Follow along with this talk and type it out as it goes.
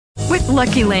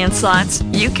Lucky Land Slots,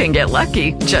 you can get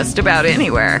lucky just about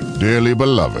anywhere. Dearly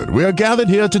beloved, we are gathered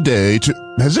here today to...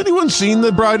 Has anyone seen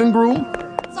the bride and groom?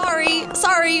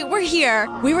 Sorry, we're here.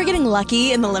 We were getting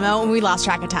lucky in the limo and we lost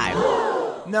track of time.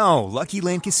 No, Lucky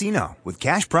Land Casino, with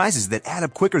cash prizes that add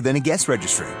up quicker than a guest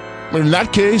registry. In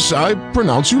that case, I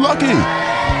pronounce you lucky.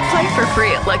 Play for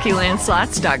free at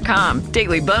LuckyLandSlots.com.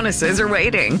 Daily bonuses are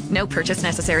waiting. No purchase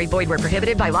necessary. Void where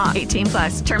prohibited by law.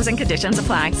 18+. Terms and conditions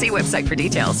apply. See website for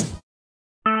details.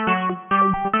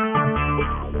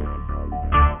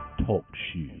 Talk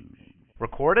shoes.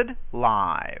 Recorded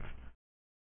live.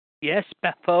 Yes,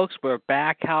 folks, we're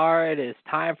back. However, it is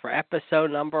time for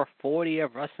episode number 40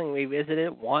 of Wrestling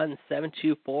Revisited.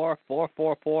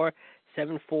 1-724-444-7444.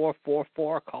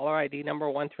 Caller ID number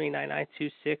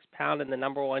 139926, pound and the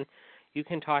number 1. You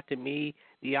can talk to me,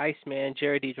 the Iceman,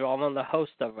 Jerry DiGirolamo, the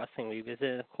host of Wrestling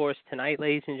Revisited. Of course, tonight,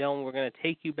 ladies and gentlemen, we're going to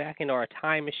take you back into our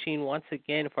time machine once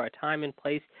again for a time and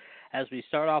place as we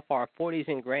start off our 40s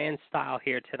in grand style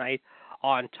here tonight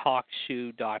on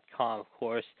TalkShoe.com. Of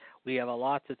course, we have a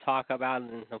lot to talk about,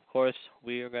 and of course,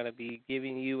 we are going to be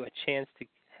giving you a chance to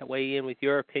weigh in with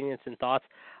your opinions and thoughts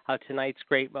of tonight's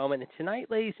great moment. And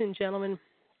tonight, ladies and gentlemen,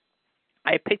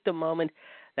 I picked a moment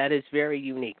that is very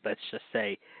unique, let's just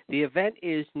say. The event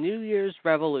is New Year's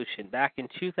Revolution back in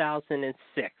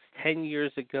 2006, 10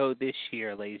 years ago this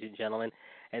year, ladies and gentlemen.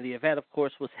 And the event, of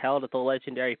course, was held at the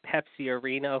legendary Pepsi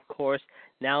Arena, of course,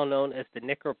 now known as the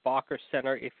Knickerbocker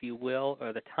Center, if you will,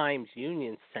 or the Times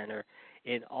Union Center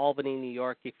in Albany, New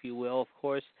York, if you will. Of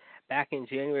course, back in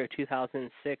January of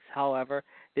 2006, however,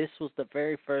 this was the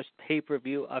very first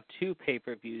pay-per-view of 2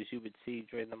 pay-per-views you would see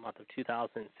during the month of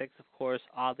 2006. Of course,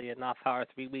 oddly enough, however,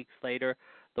 3 weeks later,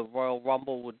 the Royal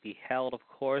Rumble would be held, of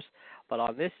course. But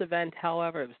on this event,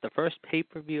 however, it was the first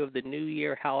pay-per-view of the new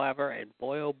year, however, and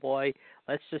boy, oh boy,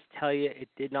 let's just tell you, it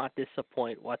did not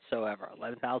disappoint whatsoever.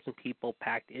 11,000 people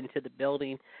packed into the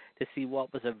building to see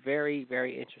what was a very,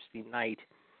 very interesting night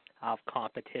of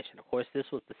competition. Of course, this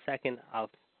was the second of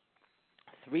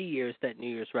 3 years that New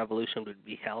Year's Revolution would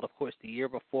be held. Of course, the year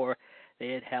before,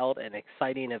 they had held an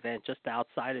exciting event just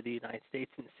outside of the United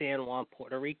States in San Juan,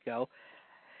 Puerto Rico,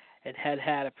 and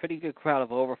had a pretty good crowd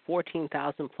of over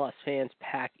 14,000 plus fans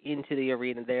packed into the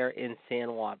arena there in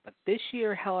San Juan. But this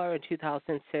year, however, in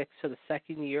 2006, so the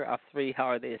second year of 3,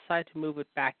 however, they decided to move it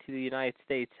back to the United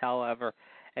States, however,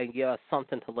 and give us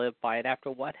something to live by. And after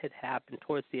what had happened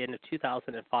towards the end of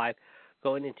 2005,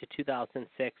 going into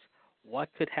 2006, what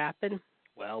could happen?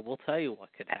 Well, we'll tell you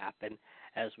what could happen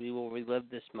as we will relive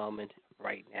this moment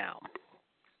right now.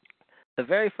 The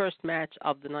very first match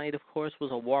of the night, of course,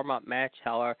 was a warm-up match,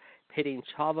 however, pitting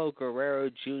Chavo Guerrero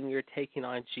Jr. taking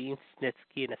on Gene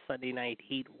Snitsky in a Sunday Night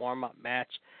Heat warm-up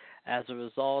match. As a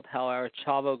result, however,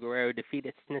 Chavo Guerrero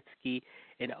defeated Snitsky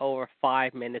in over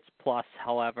 5 minutes plus,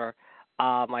 however.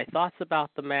 My thoughts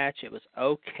about the match, it was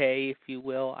okay, if you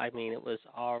will. I mean, it was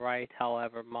all right,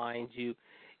 however, mind you,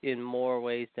 in more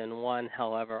ways than one.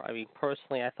 However, I mean,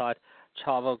 personally, I thought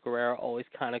Chavo Guerrero always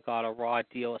kind of got a raw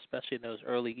deal, especially in those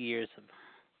early years of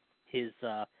his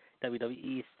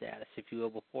WWE status, if you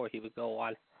will, before he would go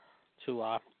on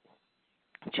to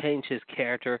change his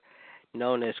character,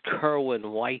 known as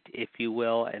Kerwin White, if you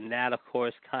will, and that, of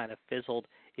course, kind of fizzled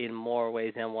in more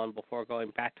ways than one before going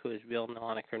back to his real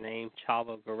moniker name,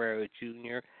 Chavo Guerrero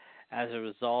Jr. As a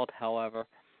result, however,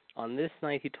 on this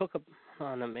night, he took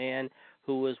on a man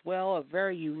who was, well, a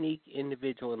very unique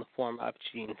individual in the form of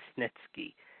Gene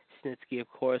Snitsky. Snitsky, of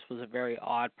course, was a very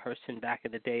odd person back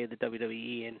in the day of the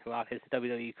WWE and throughout his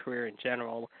WWE career in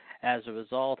general. As a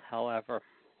result, however,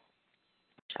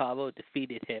 Chavo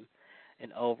defeated him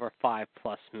in over 5+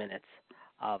 minutes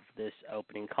of this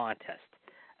opening contest.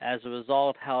 As a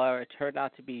result, however, it turned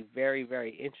out to be very,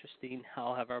 very interesting.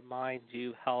 However, mind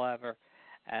you, however,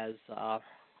 as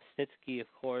Snitsky, of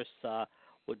course,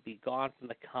 would be gone from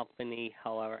the company,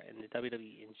 however, and the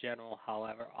WWE in general,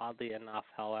 however, oddly enough,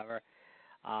 however,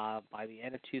 by the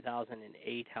end of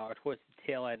 2008, however, towards the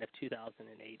tail end of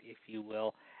 2008, if you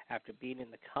will, after being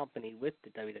in the company with the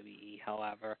WWE,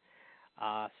 however,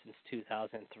 since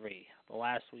 2003. The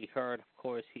last we heard, of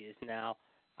course, he is now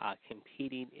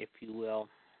competing, if you will,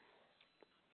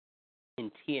 in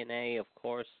TNA, of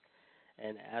course,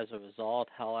 and as a result,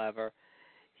 however,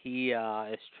 he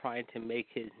is trying to make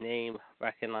his name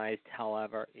recognized,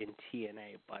 however, in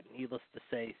TNA. But needless to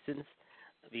say, since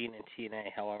being in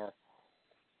TNA, however,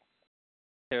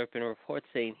 there have been reports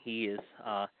saying he is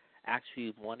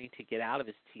actually wanting to get out of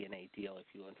his TNA deal, if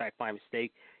you will. In fact, by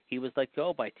mistake, he was let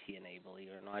go by TNA, believe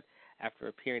it or not, after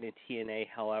appearing in TNA,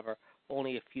 however,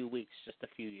 only a few weeks, just a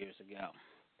few years ago.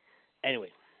 Anyway,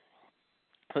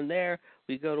 From there,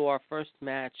 we go to our first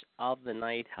match of the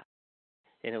night,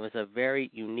 and it was a very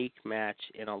unique match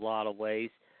in a lot of ways.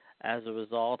 As a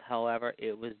result, however,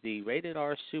 it was the Rated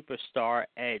R Superstar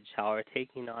Edge, however,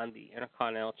 taking on the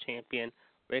Intercontinental Champion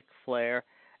Ric Flair.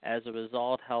 As a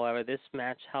result, however, this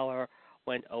match, however,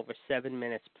 went over 7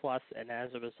 minutes plus, and as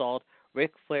a result,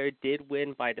 Ric Flair did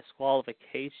win by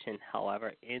disqualification,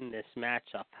 however, in this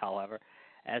matchup, however,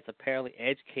 as apparently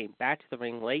Edge came back to the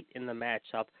ring late in the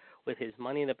matchup with his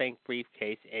Money in the Bank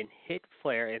briefcase and hit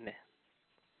Flair in the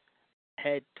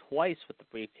head twice with the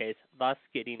briefcase, thus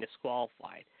getting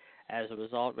disqualified. As a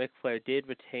result, Ric Flair did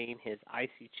retain his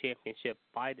IC championship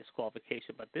by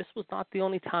disqualification, but this was not the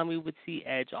only time we would see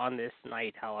Edge on this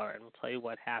night, however, and we'll tell you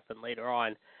what happened later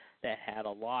on that had a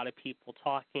lot of people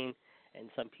talking and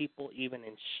some people even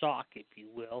in shock, if you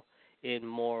will, in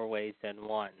more ways than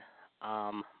one.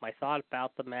 My thought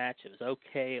about the match, it was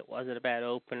okay. It wasn't a bad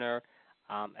opener.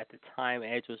 At the time,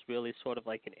 Edge was really sort of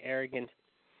like an arrogant,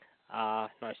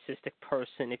 narcissistic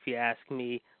person, if you ask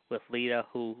me, with Lita,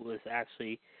 who was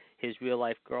actually his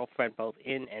real-life girlfriend both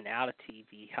in and out of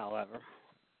TV, however.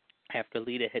 After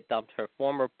Lita had dumped her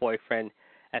former boyfriend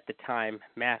at the time,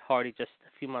 Matt Hardy, just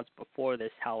a few months before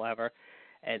this, however,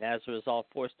 and as a result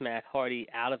forced Matt Hardy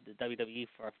out of the WWE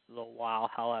for a little while,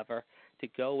 however, to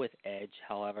go with Edge,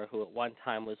 however, who at one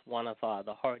time was one of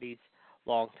the Hardys'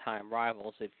 longtime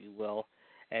rivals, if you will,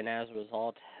 and as a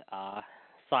result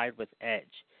side with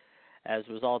Edge. As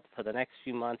a result, for the next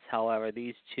few months, however,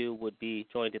 these two would be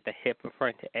joined at the hip,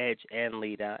 referring to Edge and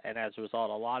Lita, and as a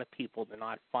result, a lot of people did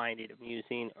not find it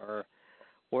amusing or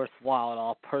worthwhile at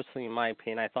all. Personally, in my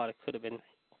opinion, I thought it could have been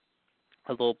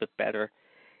a little bit better,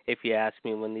 if you ask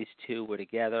me, when these two were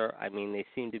together. I mean, they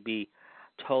seemed to be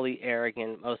totally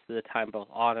arrogant most of the time, both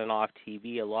on and off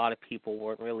TV. A lot of people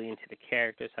weren't really into the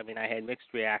characters. I mean, I had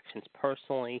mixed reactions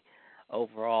personally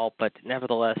overall, but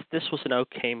nevertheless, this was an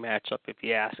okay matchup, if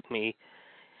you ask me,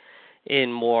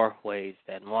 in more ways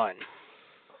than one.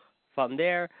 From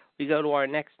there, we go to our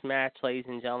next match, ladies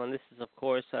and gentlemen. This is, of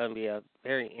course, going to be a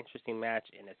very interesting match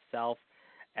in itself.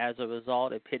 As a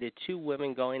result, it pitted two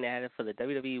women going at it for the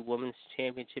WWE Women's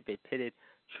Championship. It pitted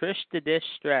Trish the Dish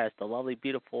Stratus, the lovely,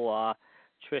 beautiful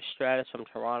Trish Stratus from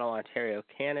Toronto, Ontario,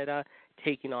 Canada,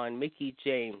 taking on Mickie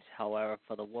James, however,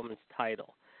 for the women's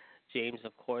title. James,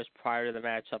 of course, prior to the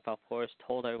matchup, of course,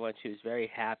 told everyone she was very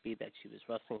happy that she was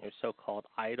wrestling her so-called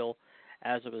idol.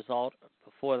 As a result,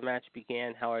 before the match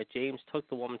began, however, James took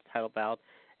the women's title bout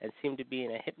and seemed to be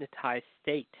in a hypnotized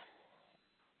state,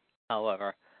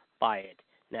 however, by it.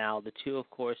 Now, the two, of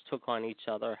course, took on each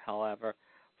other, however,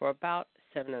 for about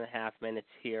 7.5 minutes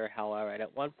here, however, and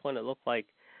at one point it looked like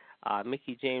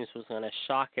Mickie James was going to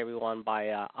shock everyone by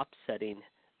upsetting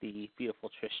the beautiful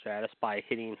Trish Stratus by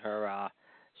hitting her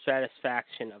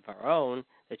Stratusfaction of her own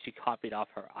that she copied off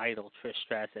her idol, Trish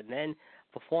Stratus, and then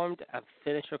performed a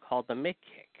finisher called the Mick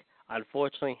Kick.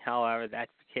 Unfortunately, however, that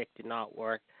kick did not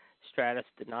work. Stratus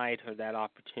denied her that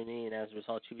opportunity, and as a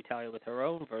result, she retaliated with her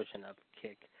own version of the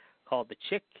kick called the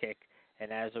Chick Kick,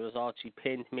 and as a result, she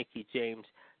pinned Mickie James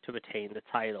to retain the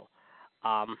title.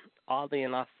 Oddly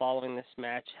enough, following this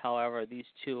match, however, these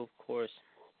two, of course,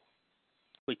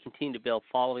 would continue to build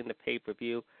following the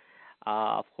pay-per-view.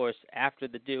 Of course, after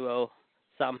the duo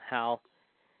somehow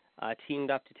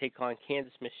teamed up to take on Candice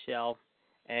Michelle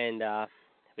and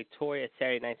Victoria at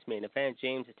Saturday night's main event,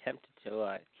 James attempted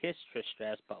to kiss Trish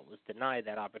Stratus but was denied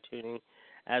that opportunity.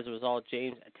 As a result,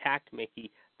 James attacked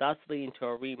Mickie, thus leading to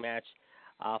a rematch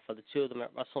for the two of them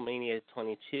at WrestleMania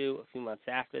 22 a few months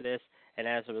after this. And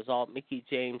as a result, Mickie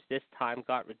James this time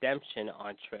got redemption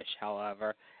on Trish,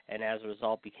 however, and as a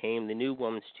result became the new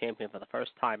women's champion for the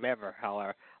first time ever,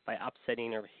 however, by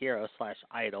upsetting her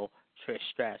hero/idol, Trish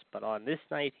Stratus. But on this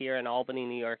night here in Albany,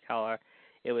 New York, however,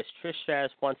 it was Trish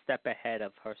Stratus one step ahead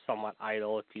of her somewhat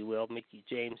idol, if you will, Mickie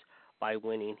James, by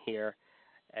winning here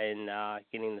and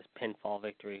getting this pinfall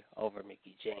victory over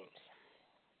Mickie James.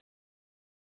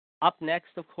 Up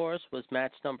next, of course, was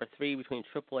match number 3 between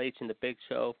Triple H and the Big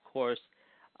Show, of course.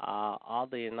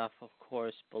 Oddly enough, of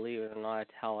course, believe it or not,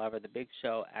 however, the Big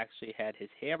Show actually had his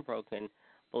hand broken,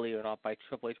 believe it or not, by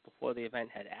Triple H before the event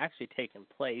had actually taken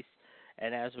place.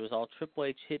 And as a result, Triple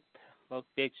H hit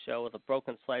Big Show with a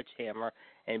broken sledgehammer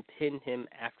and pinned him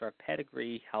after a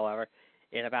pedigree, however,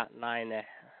 in about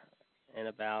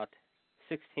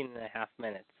 16.5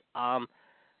 minutes.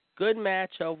 Good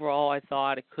match overall, I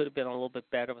thought. It could have been a little bit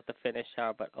better with the finish,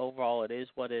 however, but overall it is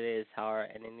what it is, however,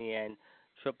 and in the end,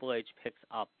 Triple H picks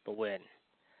up the win.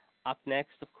 Up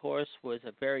next, of course, was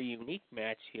a very unique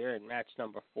match here in match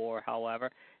number 4,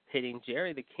 however, pitting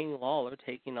Jerry the King Lawler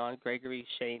taking on Gregory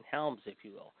Shane Helms, if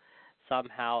you will.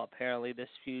 Somehow, apparently, this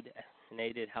feud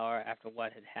originated, however, after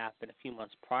what had happened a few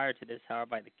months prior to this, however,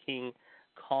 by the King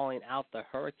calling out the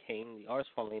Hurricane, the artist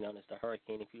formerly known as the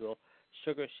Hurricane, if you will,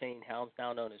 Sugar Shane Helms,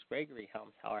 now known as Gregory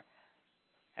Helms, however,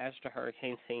 as the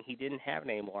Hurricane, saying he didn't have it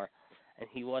anymore, and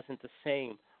he wasn't the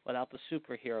same without the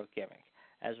superhero gimmick.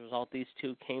 As a result, these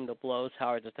two came to blows,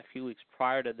 however, just a few weeks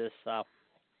prior to this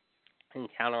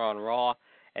encounter on Raw,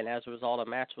 and as a result, a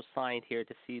match was signed here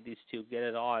to see these two get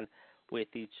it on with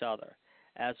each other.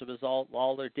 As a result,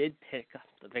 Lawler did pick up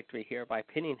the victory here by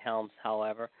pinning Helms,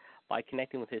 however, by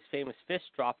connecting with his famous fist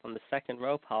drop on the second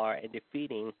rope, however, and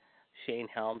defeating Shane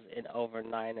Helms in over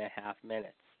 9.5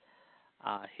 minutes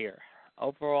here.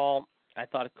 Overall, I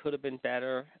thought it could have been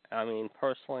better. I mean,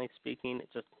 personally speaking, it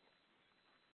just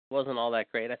wasn't all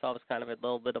that great. I thought it was kind of a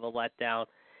little bit of a letdown,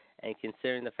 and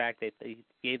considering the fact that they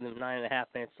gave them 9.5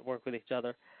 minutes to work with each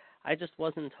other, I just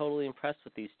wasn't totally impressed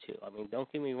with these two. I mean,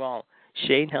 don't get me wrong.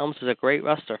 Shane Helms is a great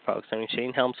wrestler, folks. I mean,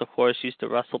 Shane Helms, of course, used to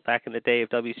wrestle back in the day of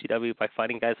WCW by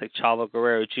fighting guys like Chavo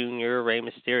Guerrero Jr., Rey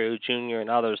Mysterio Jr.,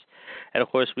 and others. And, of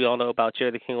course, we all know about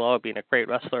Jerry the King Lawler being a great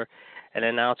wrestler and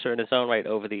an announcer in his own right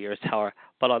over the years, however.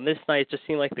 But on this night, it just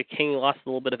seemed like the King lost a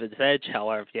little bit of his edge,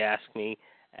 however, if you ask me,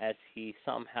 as he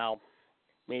somehow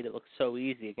made it look so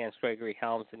easy against Gregory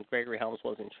Helms, and Gregory Helms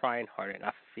wasn't trying hard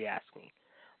enough, if you ask me.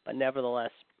 But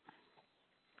nevertheless,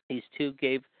 these two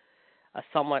gave a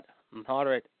somewhat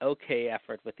moderate, okay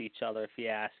effort with each other, if you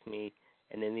ask me,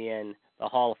 and in the end, the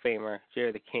Hall of Famer,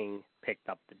 Jerry the King, picked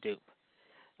up the dupe.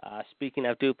 Speaking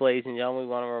of dupe, ladies and gentlemen, we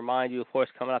want to remind you, of course,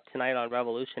 coming up tonight on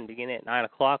Revolution, beginning at 9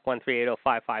 o'clock,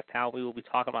 138-055-POUND, we will be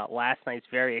talking about last night's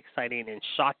very exciting and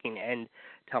shocking end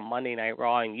to Monday Night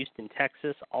Raw in Houston,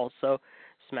 Texas. Also,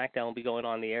 SmackDown will be going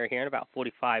on the air here in about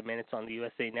 45 minutes on the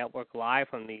USA Network live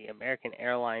from the American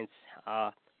Airlines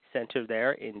Center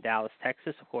there in Dallas,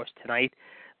 Texas. Of course, tonight,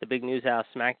 the big news out of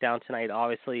SmackDown tonight,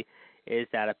 obviously, is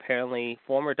that apparently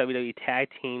former WWE Tag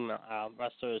Team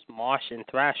wrestlers Mosh and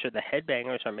Thrasher, the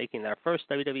Headbangers, are making their first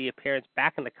WWE appearance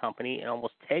back in the company in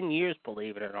almost 10 years,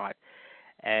 believe it or not.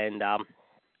 And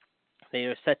they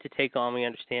are set to take on, we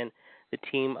understand, the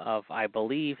team of, I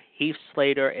believe, Heath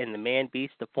Slater and the Man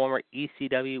Beast, the former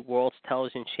ECW World's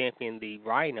Television Champion, the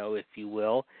Rhino, if you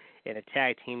will, in a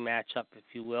tag team matchup, if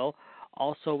you will.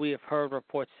 Also, we have heard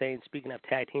reports saying, speaking of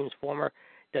tag teams, former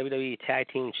WWE Tag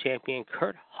Team Champion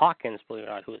Kurt Hawkins, believe it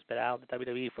or not, who has been out of the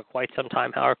WWE for quite some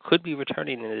time, however, could be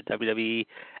returning into the WWE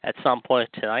at some point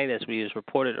tonight, as we was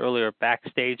reported earlier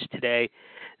backstage today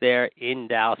there in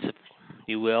Dallas, if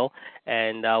you will.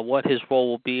 And what his role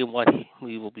will be and what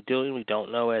we will be doing, we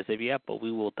don't know as of yet, but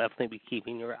we will definitely be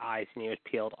keeping your eyes and ears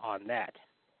peeled on that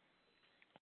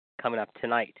coming up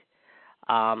tonight.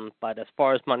 But as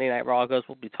far as Monday Night Raw goes,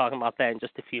 we'll be talking about that in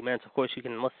just a few minutes. Of course, you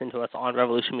can listen to us on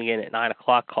Revolution beginning at 9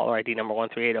 o'clock. Caller ID number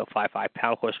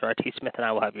 138-055-POUND. Of course, RT Smith and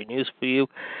I will have your news for you.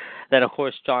 Then, of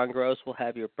course, John Gross will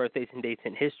have your birthdays and dates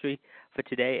in history for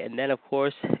today. And then, of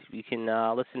course, you can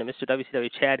listen to Mr. WCW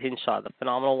Chad Hinshaw, the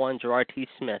phenomenal one, Gerard T.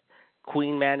 Smith,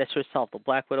 Queen Madness herself, the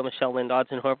Black Widow, Michelle Lynn Dodds,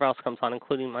 and whoever else comes on,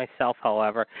 including myself,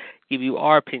 however, give you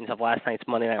our opinions of last night's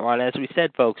Monday Night Raw. And as we said,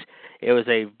 folks, it was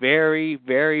a very,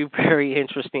 very, very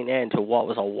interesting end to what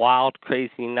was a wild,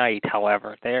 crazy night,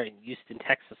 however, there in Houston,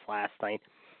 Texas last night.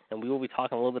 And we will be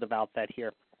talking a little bit about that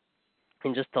here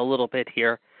in just a little bit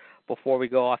here before we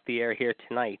go off the air here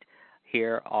tonight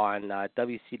here on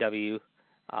WCW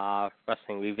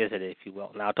Wrestling Revisited, if you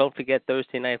will. Now, don't forget,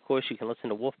 Thursday night, of course, you can listen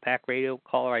to Wolfpack Radio,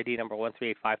 caller ID number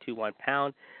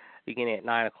 138-521-POUND, beginning at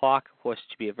 9 o'clock. Of course,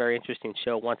 it should be a very interesting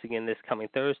show once again this coming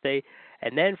Thursday.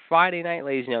 And then Friday night,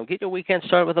 ladies and gentlemen, get your weekend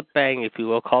started with a bang, if you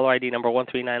will. Caller ID number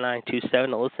 139-927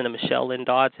 to listen to Michelle Lynn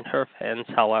Dodds and her fans,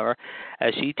 however,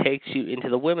 as she takes you into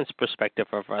the women's perspective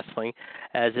of wrestling,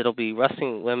 as it'll be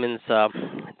Wrestling Women's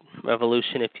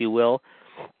Revolution, if you will.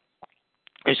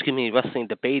 Wrestling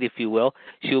debate, if you will.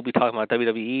 She will be talking about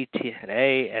WWE,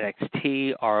 TNA,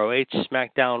 NXT, ROH,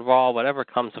 SmackDown, Raw, whatever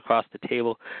comes across the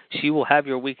table. She will have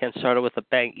your weekend started with a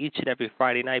bang each and every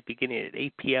Friday night, beginning at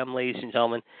 8 p.m., ladies and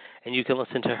gentlemen. And you can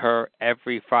listen to her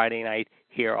every Friday night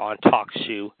here on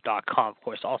TalkShoe.com. Of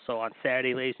course, also on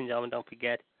Saturday, ladies and gentlemen, don't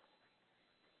forget.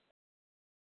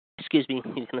 You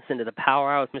can listen to the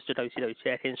Power Hour with Mr. WCW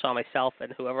Chad Hinshaw, myself,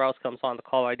 and whoever else comes on. The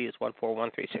call ID is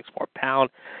 141-364-POUND.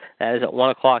 That is at 1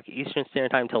 o'clock Eastern Standard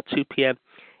Time until 2 p.m.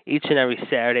 each and every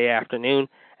Saturday afternoon.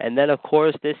 And then, of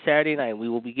course, this Saturday night, we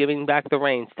will be giving back the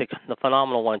reins to the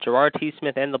phenomenal one, Gerard T.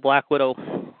 Smith and the Black Widow,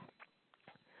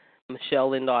 Michelle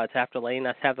Lynn Dodds. After letting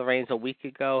us have the reins a week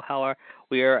ago, however,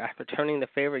 we are returning the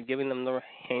favor and giving them the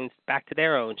reins back to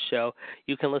their own show.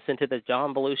 You can listen to the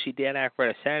John Belushi, Dan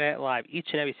Aykroyd, Saturday Night Live each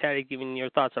and every Saturday, giving your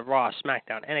thoughts of Raw,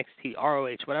 SmackDown, NXT,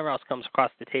 ROH, whatever else comes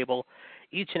across the table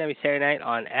each and every Saturday night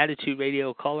on Attitude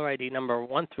Radio, caller ID number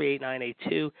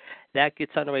 138982. That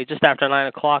gets underway just after 9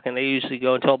 o'clock, and they usually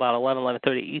go until about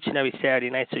 11:30 each and every Saturday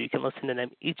night, so you can listen to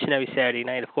them each and every Saturday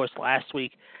night. Of course, last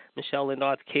week, Michelle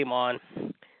Lindoth came on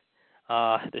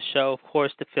the show, of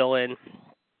course, to fill in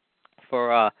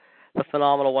for the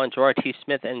phenomenal one, Gerard T.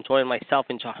 Smith, and joined myself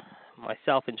and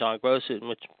John Gross, in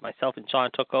which myself and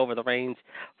John took over the reins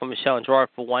from Michelle and Gerard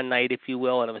for one night, if you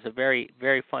will, and it was a very,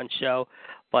 very fun show.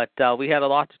 But we had a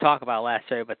lot to talk about last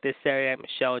Saturday, but this Saturday night,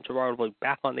 Michelle and Gerard will be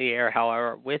back on the air,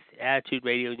 however, with Attitude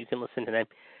Radio, and you can listen to them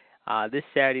this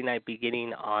Saturday night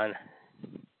beginning on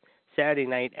Saturday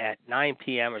night at 9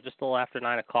 p.m. or just a little after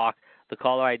 9 o'clock. The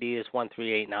caller ID is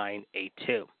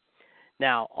 138982.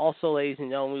 Now, also, ladies and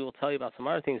gentlemen, we will tell you about some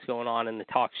other things going on in the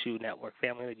Talk Shoe Network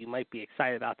family that you might be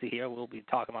excited about to hear. We'll be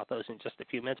talking about those in just a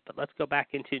few minutes, but let's go back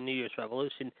into New Year's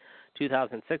Revolution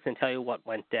 2006 and tell you what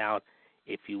went down,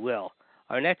 if you will.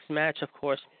 Our next match, of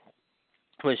course,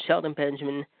 was Shelton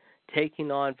Benjamin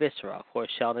taking on Viscera. Of course,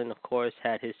 Shelton, of course,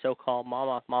 had his so-called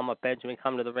Mama Benjamin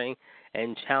come to the ring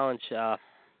and challenge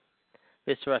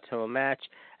Viscera to a match.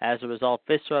 As a result,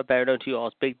 Viscera, better known to you all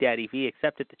as Big Daddy V,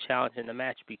 accepted the challenge and the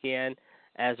match began.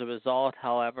 As a result,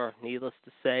 however, needless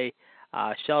to say,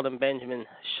 Shelton Benjamin,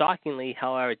 shockingly,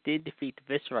 however, did defeat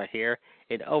Viscera here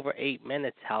in over 8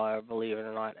 minutes, however, believe it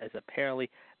or not, as apparently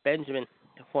Benjamin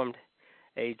performed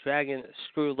a dragon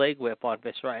screw leg whip on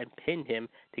Viscera and pinned him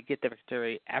to get the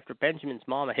victory after Benjamin's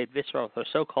mama hit Viscera with her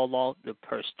so-called law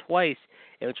purse twice,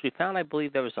 in which we found, I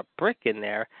believe, there was a brick in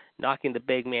there, knocking the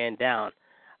big man down.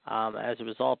 As a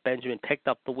result, Benjamin picked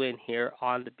up the win here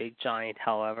on the Big Giant,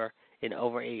 however, in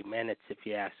over 8 minutes, if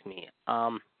you ask me.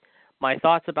 My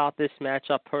thoughts about this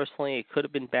matchup, personally, it could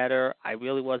have been better. I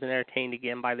really wasn't entertained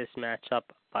again by this matchup,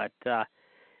 but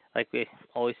like we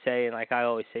always say, and like I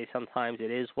always say sometimes, it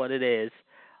is what it is.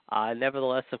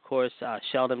 Nevertheless, of course,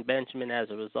 Shelton Benjamin, as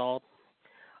a result,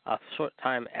 a short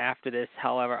time after this,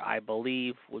 however, I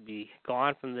believe would be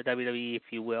gone from the WWE, if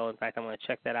you will. In fact, I'm going to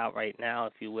check that out right now,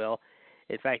 if you will.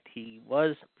 In fact, he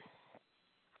was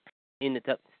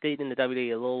stayed in the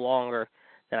WWE a little longer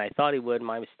than I thought he would.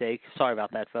 My mistake. Sorry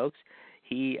about that, folks.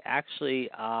 He actually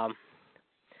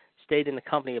stayed in the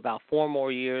company about 4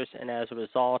 more years, and as a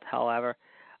result, however,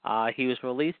 he was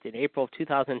released in April of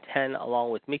 2010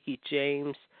 along with Mickey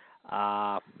James,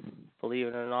 believe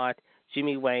it or not,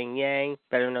 Jimmy Wang Yang,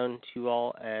 better known to you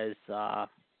all as, what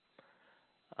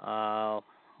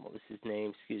was his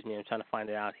name? Excuse me, I'm trying to find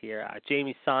it out here.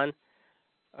 Jamie Sun,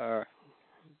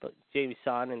 Jamie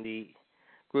Sun and the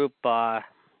group,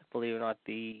 believe it or not,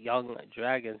 the Young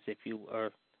Dragons, the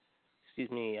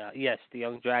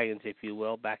Young Dragons, if you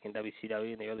will, back in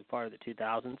WCW in the early part of the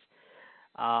 2000s.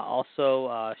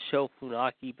 Also, Sho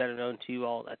Funaki, better known to you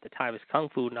all at the time as Kung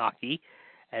Fu Naki.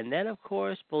 And then, of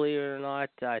course, believe it or not,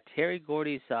 Terry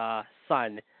Gordy's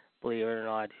son, believe it or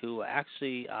not, who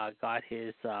actually got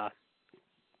his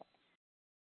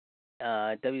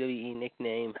WWE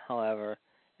nickname, however,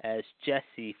 as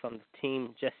Jesse from the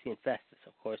team Jesse and Festus.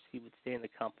 Of course, he would stay in the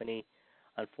company,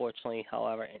 unfortunately,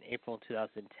 however, in April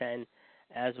 2010.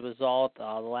 As a result, the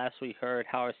last we heard,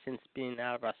 Howard, since being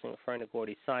out of wrestling, referring to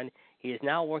Gordy's son, he is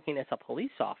now working as a police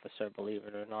officer, believe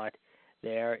it or not,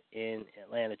 there in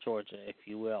Atlanta, Georgia, if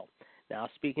you will. Now,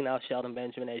 speaking of Shelton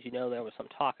Benjamin, as you know, there was some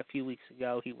talk a few weeks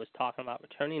ago. He was talking about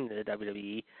returning to the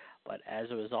WWE, but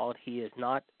as a result, he is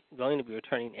not going to be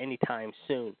returning anytime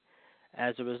soon.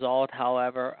 As a result,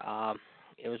 however,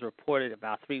 it was reported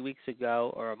about 3 weeks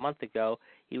ago or a month ago,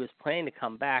 he was planning to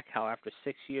come back, however, after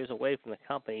 6 years away from the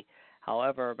company.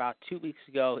 However, about 2 weeks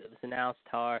ago, it was announced,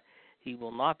 however, he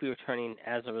will not be returning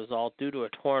as a result due to a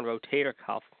torn rotator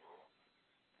cuff,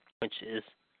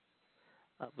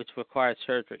 which required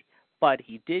surgery. But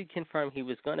he did confirm he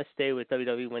was going to stay with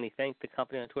WWE when he thanked the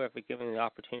company on Twitter for giving him the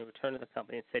opportunity to return to the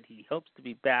company and said he hopes to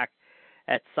be back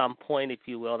at some point, if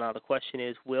you will. Now, the question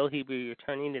is, will he be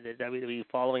returning to the WWE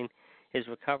following his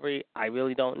recovery? I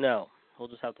really don't know. We'll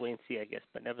just have to wait and see, I guess.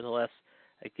 But nevertheless,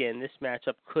 again, this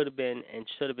matchup could have been and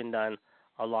should have been done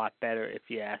a lot better, if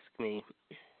you ask me.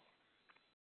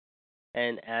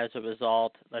 And as a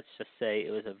result, let's just say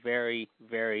it was a very,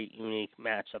 very unique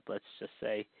matchup, let's just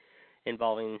say,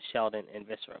 involving Shelton and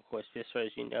Viscera. Of course, Viscera,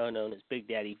 as you know, known as Big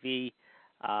Daddy V.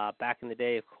 Back in the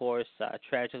day, of course,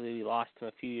 tragically we lost him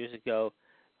a few years ago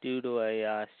due to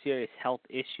a serious health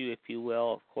issue, if you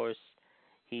will. Of course,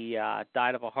 he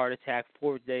died of a heart attack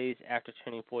 4 days after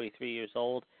turning 43 years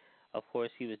old. Of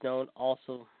course, he was known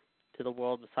also to the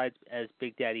world, besides as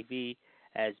Big Daddy V,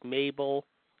 as Mabel,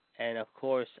 and, of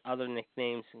course, other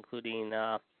nicknames including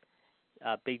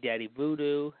Big Daddy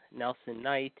Voodoo, Nelson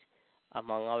Knight,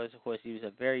 among others. Of course, he was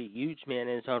a very huge man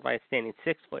in his own right, standing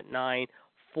 6'9",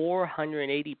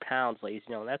 480 pounds, ladies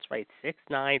and gentlemen. That's right,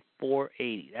 6'9",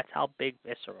 480. That's how big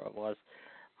Viscera was.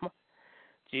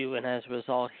 And as a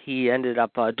result, he ended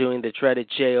up doing the dreaded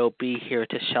JOB here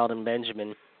to Shelton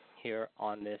Benjamin here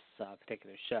on this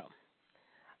particular show.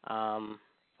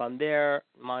 From there,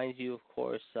 mind you, of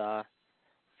course,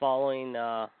 following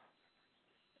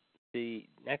the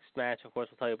next match, of course,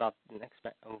 we'll tell you about the next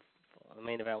the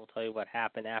main event. We'll tell you what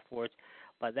happened afterwards.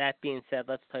 But that being said,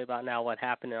 let's tell you about now what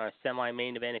happened in our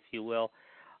semi-main event, if you will.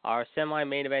 Our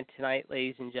semi-main event tonight,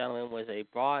 ladies and gentlemen, was a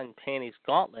bra and panties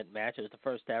gauntlet match. It was the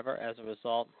first ever. As a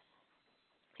result,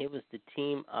 it was the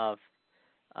team of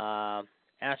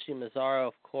Ashley Mazzaro,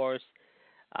 of course,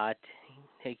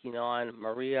 taking on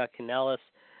Maria Kanellis,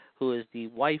 who is the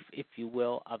wife, if you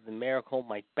will, of the Miracle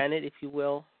Mike Bennett, if you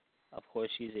will. Of course,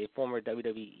 she's a former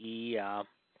WWE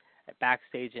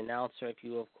backstage announcer, if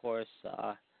you will, of course.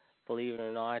 Believe it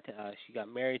or not, she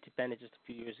got married to Bennett just a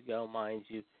few years ago, mind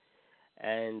you,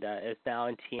 and is now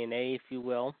in TNA, if you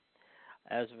will.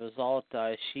 As a result,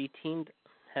 she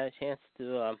had a chance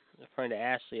to, referring to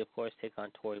Ashley, of course, take on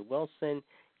Tori Wilson,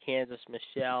 Kansas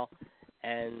Michelle,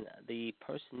 and the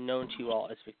person known to you all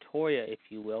as Victoria, if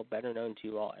you will, better known to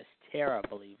you all as Tara,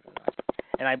 believe it or not.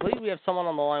 And I believe we have someone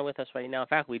on the line with us right now. In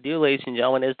fact, we do, ladies and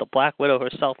gentlemen. Is the Black Widow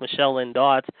herself, Michelle Lynn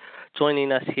Dodds,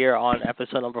 joining us here on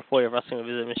episode number 40 of Wrestling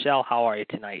Revisit. Michelle, how are you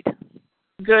tonight?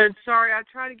 Good. Sorry, I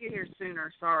tried to get here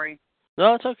sooner. Sorry.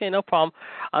 No, it's okay. No problem.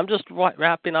 I'm just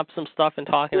wrapping up some stuff and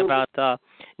talking about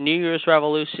New Year's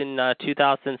Revolution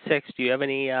 2006. Do you have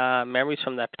any memories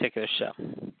from that particular show?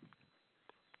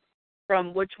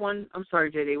 From which one? I'm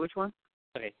sorry, JD. Which one?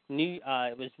 Okay.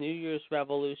 It was New Year's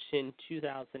Revolution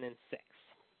 2006.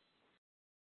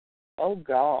 Oh,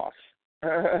 gosh.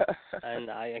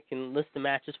 And I can list the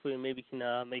matches for you. Maybe you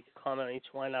can make a comment on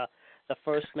each one. The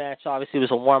first match, obviously,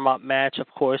 was a warm-up match. Of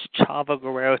course, Chavo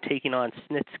Guerrero taking on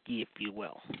Snitsky, if you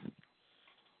will.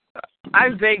 I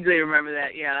vaguely remember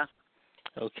that, yeah.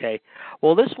 Okay.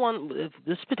 Well, this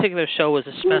particular show was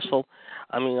a special.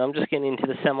 I mean, I'm just getting into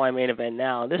the semi-main event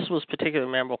now. This was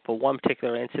particularly memorable for one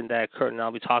particular incident that occurred, and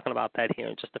I'll be talking about that here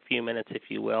in just a few minutes, if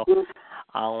you will.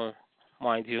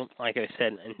 Mind you, like I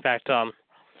said, in fact,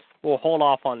 we'll hold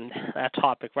off on that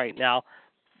topic right now.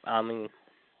 In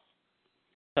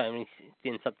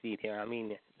some detail,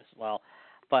 as well.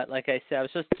 But like I said, I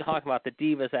was just talking about the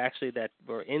divas actually that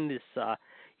were in this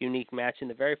unique match. In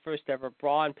the very first ever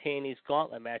bra and panties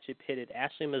gauntlet match, it pitted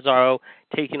Ashley Mazzaro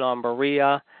taking on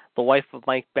Maria, the wife of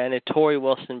Mike Bennett, Tori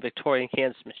Wilson, Victoria, and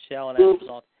Kansas Michelle, and as a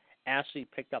result, Ashley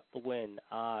picked up the win.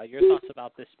 Your thoughts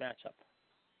about this matchup?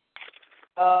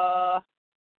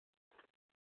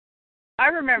 I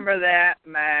remember that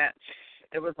match.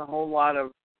 It was a whole lot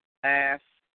of ass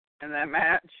in that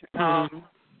match. I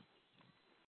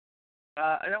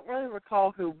don't really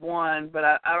recall who won, but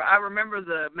I remember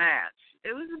the match.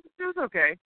 It was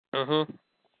okay. It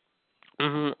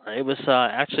was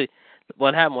actually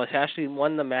what happened was Ashley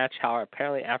won the match. However,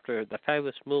 apparently after the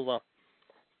Fabulous Moolah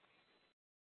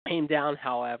came down,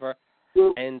 however,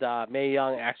 and Mae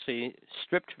Young actually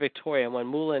stripped Victoria. And when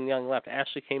Moolah and Young left,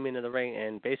 Ashley came into the ring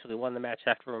and basically won the match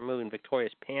after removing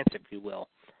Victoria's pants, if you will.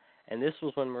 And this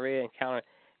was when Maria encountered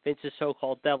Vince's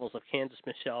so-called devils of Kansas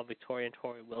Michelle, Victoria, and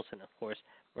Tori Wilson, of course.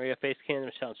 Maria faced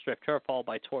Kansas Michelle and stripped her, followed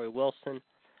by Tori Wilson.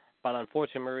 But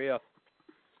unfortunately, Maria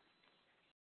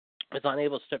was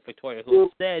unable to strip Victoria, who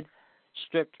instead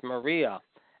stripped Maria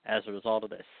as a result of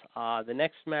this. The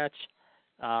next match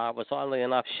was, oddly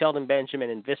enough, Shelton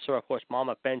Benjamin and Viscera. Of course,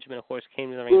 Mama Benjamin, of course,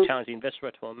 came to the ring challenging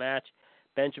Viscera to a match.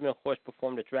 Benjamin, of course,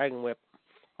 performed a Dragon Whip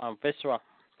on Viscera,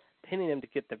 pinning him to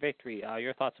get the victory.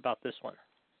 Your thoughts about this one?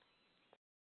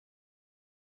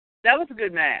 That was a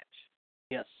good match.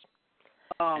 Yes.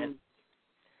 And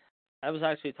I was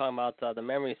actually talking about the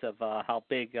memories of how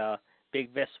big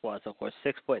Vis was. Of course,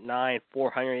 6'9",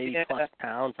 480 plus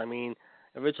pounds. I mean,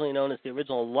 originally known as the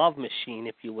original Love Machine,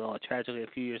 if you will. Tragically, a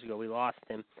few years ago, we lost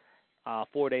him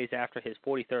 4 days after his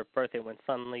 43rd birthday, when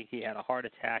suddenly he had a heart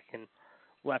attack and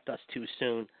left us too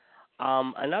soon.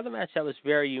 Another match that was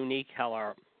very unique,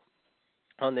 however,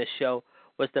 on this show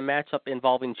was the matchup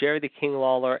involving Jerry the King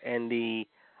Lawler and the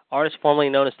artist formerly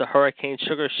known as the Hurricane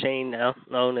Sugar Shane, now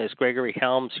known as Gregory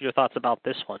Helms. Your thoughts about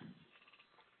this one?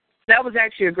 That was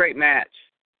actually a great match.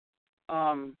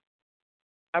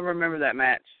 I remember that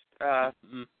match. I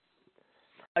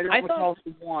don't recall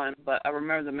who won, but I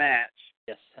remember the match.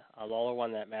 Yes, Lawler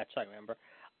won that match, I remember.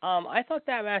 I thought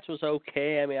that match was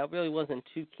okay. I mean, I really wasn't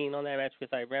too keen on that match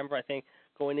because I remember, I think,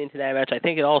 going into that match, I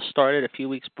think it all started a few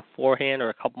weeks beforehand or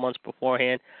a couple months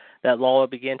beforehand that Lawler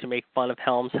began to make fun of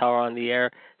Helms, how on the air,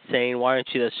 saying, why aren't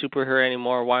you the superhero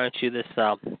anymore? Why aren't you this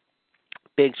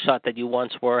big shot that you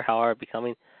once were, however,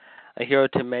 becoming a hero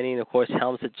to many? And, of course,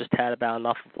 Helms had just had about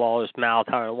enough of Lawler's mouth,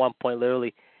 however, at one point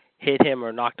literally hit him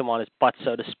or knocked him on his butt,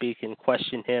 so to speak, and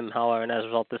questioned him, however, and as a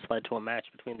result, this led to a match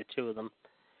between the two of them.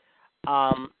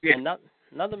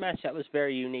 Another match that was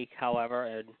very unique, however,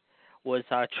 and was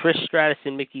Trish Stratus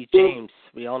and Mickie James.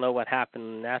 We all know what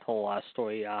happened in that whole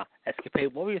story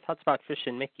escapade. What were your thoughts about Trish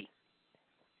and Mickie?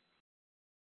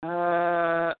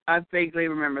 I vaguely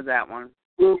remember that one.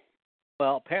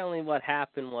 Well, apparently what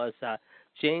happened was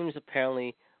James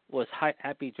apparently was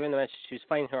happy during the match. She was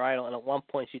fighting her idol, and at one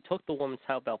point she took the woman's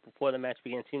title belt before the match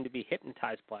began, seemed to be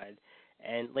hypnotized by it.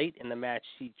 And late in the match,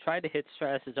 she tried to hit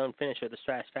Stratus' own finisher, the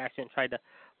Stratus faction, and tried to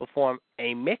perform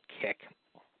a Mick kick.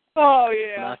 Oh,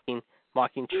 yeah.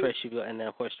 Mocking Trish, and then,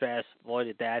 of course, Stratus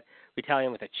avoided that,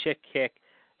 retaliating with a chick kick.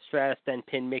 Stratus then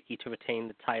pinned Mickie to retain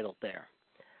the title there.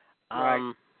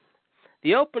 Right.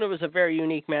 The opener was a very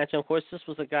unique match, and, of course, this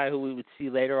was a guy who we would see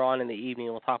later on in the evening.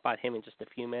 We'll talk about him in just a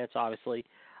few minutes, obviously.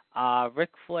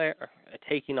 Ric Flair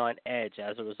taking on Edge.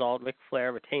 As a result, Ric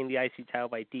Flair retained the IC title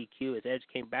by DQ as Edge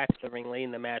came back to the ring late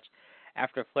in the match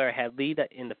after Flair had Lita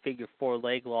in the figure 4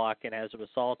 leg lock, and as a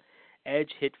result, Edge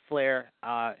hit Flair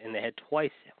in the head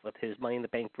twice with his Money in the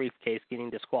Bank briefcase, getting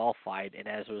disqualified, and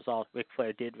as a result, Ric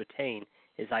Flair did retain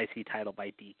his IC title by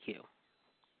DQ.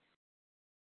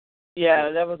 Yeah,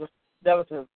 that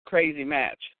was a crazy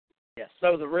match. Yes.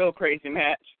 That was a real crazy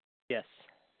match. Yes.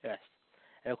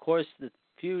 And, of course, the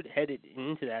feud headed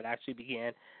into that actually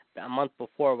began a month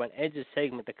before when Edge's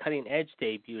segment, The Cutting Edge,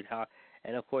 debuted.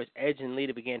 And, of course, Edge and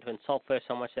Lita began to insult Flair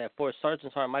so much that forced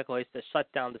Sergeant Sergeant Michael Hayes to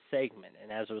shut down the segment.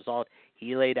 And as a result,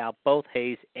 he laid out both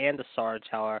Hayes and the Sarge,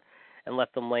 however, and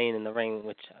left them laying in the ring,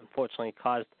 which unfortunately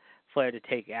caused Flair to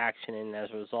take action. And as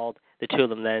a result, the two of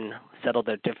them then settled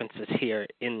their differences here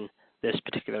in this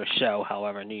particular show,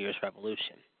 however, New Year's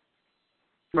Revolution.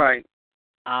 Right.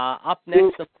 Up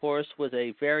next, of course, was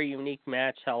a very unique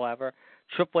match, however.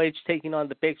 Triple H taking on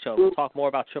the Big Show. We'll talk more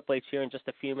about Triple H here in just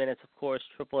a few minutes. Of course,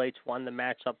 Triple H won the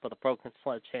matchup with a broken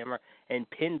sledgehammer and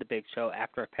pinned the Big Show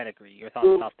after a pedigree. Your thoughts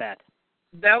about that?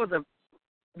 That was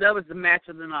the match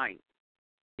of the night.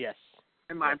 Yes.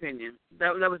 In my opinion.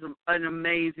 That was an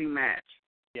amazing match.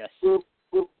 Yes.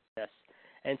 Yes.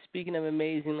 And speaking of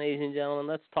amazing, ladies and gentlemen,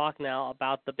 let's talk now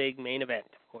about the big main event.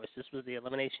 Of course, this was the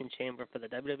Elimination Chamber for the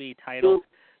WWE title.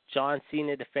 John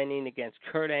Cena defending against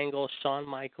Kurt Angle, Shawn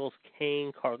Michaels,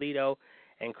 Kane, Carlito,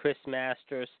 and Chris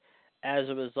Masters. As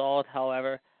a result,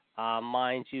 however,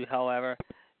 mind you,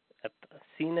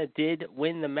 Cena did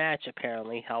win the match,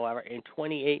 apparently, however, in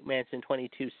 28 minutes and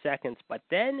 22 seconds. But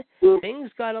then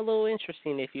things got a little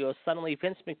interesting, if you will. Suddenly,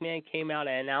 Vince McMahon came out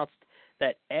and announced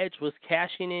that Edge was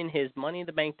cashing in his Money in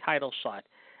the Bank title shot.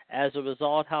 As a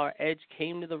result, however, Edge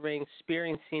came to the ring,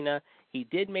 spearing Cena. He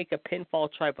did make a pinfall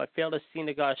try, but failed as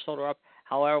Cena got his shoulder up.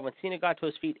 However, when Cena got to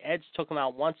his feet, Edge took him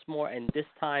out once more, and this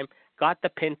time got the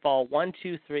pinfall, 1,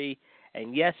 2, 3.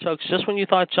 And yes, folks, just when you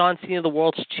thought John Cena, the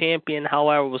world's champion,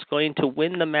 however, was going to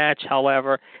win the match,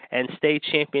 however, and stay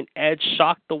champion, Edge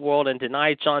shocked the world and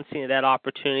denied John Cena that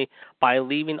opportunity by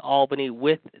leaving Albany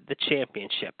with the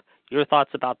championship. Your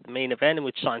thoughts about the main event in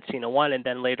which John Cena won and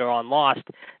then later on lost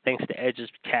thanks to Edge's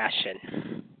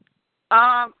cash-in?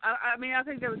 I mean, I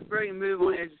think that was a brilliant move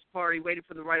on Edge's part. He waited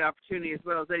for the right opportunity as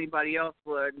well as anybody else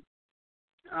would.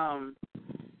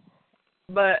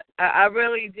 But I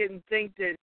really didn't think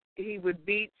that he would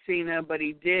beat Cena, but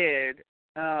he did.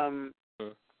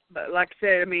 But like I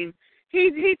said, I mean,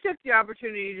 he took the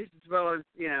opportunity just as well as,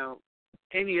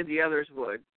 any of the others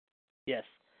would. Yes.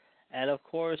 And, of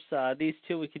course, these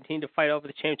two would continue to fight over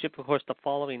the championship. Of course, the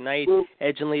following night,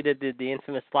 Edge and Lita did the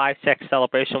infamous live sex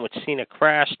celebration, which Cena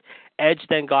crashed. Edge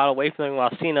then got away from the ring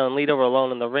while Cena and Lita were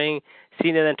alone in the ring.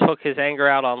 Cena then took his anger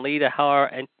out on Lita, however,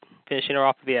 and finishing her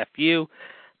off with the FU.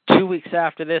 2 weeks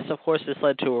after this, of course, this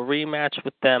led to a rematch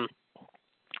with them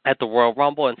at the Royal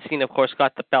Rumble, and Cena, of course,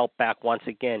 got the belt back once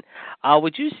again.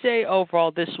 Would you say,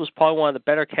 overall, this was probably one of the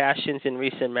better cash-ins in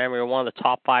recent memory, or one of the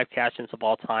top 5 cash-ins of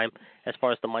all time, as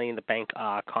far as the Money in the Bank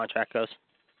contract goes?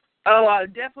 Oh,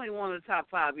 definitely one of the top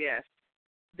 5, yes.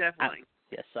 Definitely.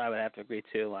 Yes, I would have to agree,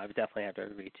 too. I would definitely have to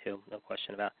agree, too. No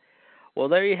question about it. Well,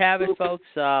 there you have it, folks.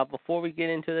 Before we get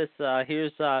into this,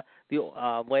 here's the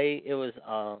way it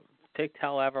was picked.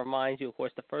 However, mind you, of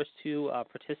course, the first 2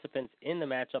 participants in the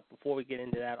matchup, before we get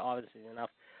into that, obviously enough,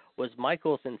 was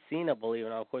Michaels and Cena, believe it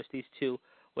or not. Of course, these two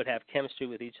would have chemistry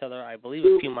with each other. I believe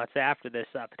a few months after this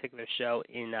particular show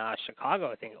in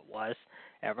Chicago, I think it was,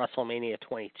 at WrestleMania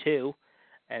 22.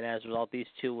 And as a result, these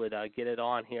two would get it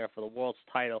on here for the world's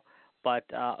title. But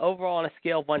overall, on a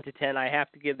scale of 1 to 10, I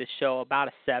have to give this show about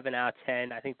a 7 out of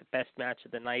 10. I think the best match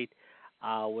of the night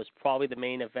was probably the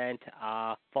main event,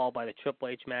 followed by the Triple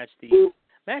H match. The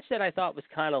match that I thought was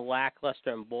kind of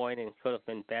lackluster and boring and could have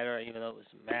been better, even though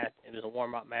it was a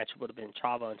warm-up match, it would have been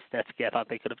Chavo and Snetsky. I thought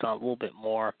they could have done a little bit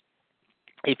more,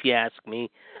 if you ask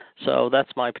me. So that's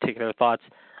my particular thoughts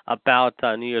about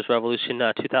New Year's Revolution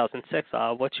 2006.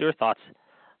 What's your thoughts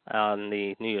on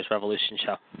the New Year's Revolution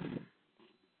show?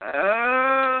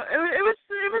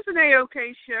 It was an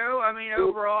A-OK show. I mean,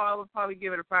 overall, I would probably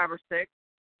give it a 5 or 6.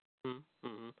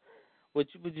 Mm-hmm. Would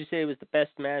you say was the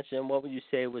best match, and what would you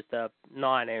say was the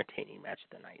non-entertaining match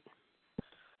of the night?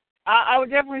 I would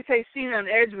definitely say Cena and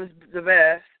Edge was the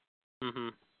best. Mm-hmm.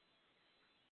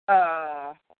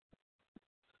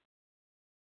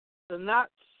 The not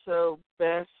so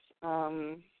best.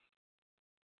 I'm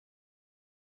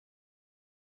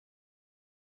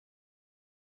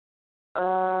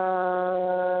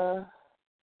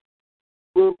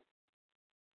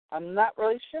not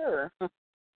really sure.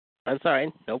 I'm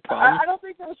sorry, no problem. I don't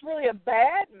think it was really a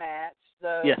bad match,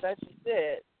 though. Yes. That's just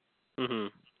it. Mm-hmm.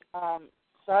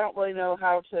 So I don't really know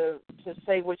how to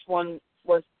say which one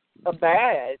was a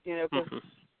bad, because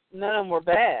none of them were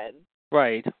bad.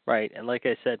 Right. And like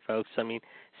I said, folks, I mean,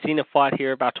 Cena fought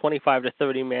here about 25 to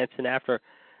 30 minutes, and after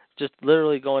just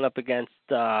literally going up against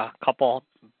a couple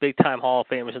big-time Hall of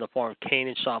Famers in the form of Kane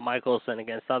and Shawn Michaels and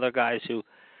against other guys who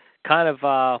kind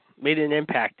of made an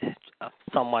impact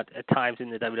somewhat at times in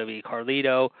the WWE.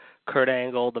 Carlito, Kurt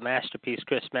Angle, the Masterpiece,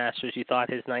 Chris Masters. You thought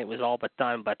his night was all but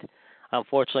done, but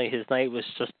unfortunately his night was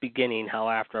just beginning.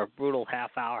 After a brutal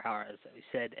half hour, as we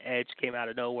said, Edge came out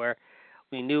of nowhere.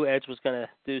 We knew Edge was going to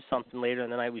do something later in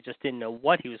the night. We just didn't know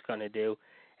what he was going to do,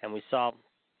 and we saw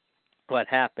what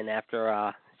happened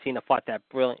after Cena fought that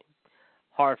brilliant,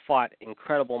 hard-fought,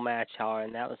 incredible match, however,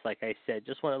 and that was, like I said,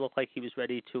 just when it looked like he was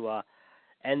ready to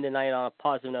end the night on a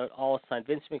positive note. All of a sudden,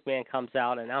 Vince McMahon comes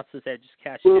out, announces Edge is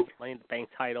cashing in the Money in the Bank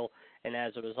title, and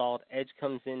as a result, Edge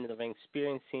comes into the ring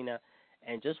spearing Cena,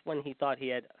 and just when he thought he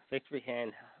had a victory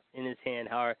hand in his hand,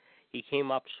 however, he came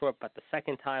up short, but the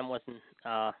second time wasn't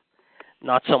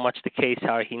not so much the case,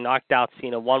 however. He knocked out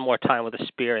Cena one more time with a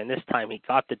spear, and this time he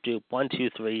got the dupe, 1, 2,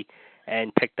 3,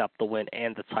 and picked up the win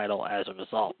and the title as a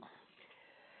result.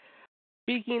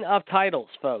 Speaking of titles,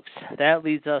 folks, that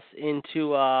leads us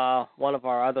into one of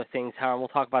our other things. However, we'll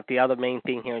talk about the other main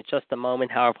thing here in just a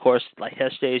moment. However, of course, like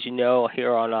yesterday, as you know,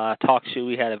 here on Talk Show,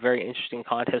 we had a very interesting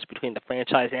contest between the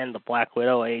franchise and the Black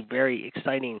Widow, a very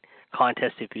exciting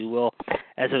contest, if you will,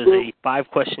 as it was a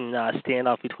 5-question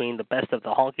standoff between the best of the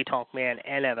Honky Tonk Man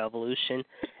and Evolution.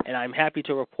 And I'm happy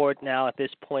to report now at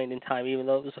this point in time, even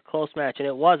though it was a close match, and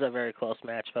it was a very close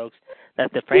match, folks,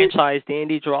 that the franchise,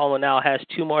 Andy Giraldo, now has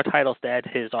 2 more titles to add to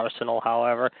his arsenal,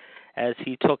 however, as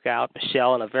he took out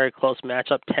Michelle in a very close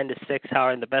matchup, 10-6,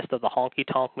 however, in the best of the Honky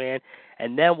Tonk Man.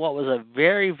 And then what was a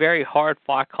very, very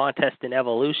hard-fought contest in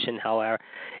Evolution, however,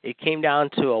 it came down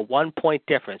to a 1-point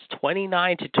difference,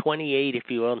 29-28, if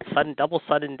you will, double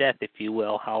sudden death, if you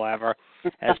will, however,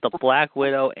 as the Black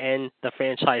Widow and the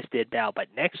franchise did now. But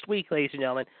next week, ladies and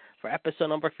gentlemen, for episode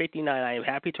number 59, I am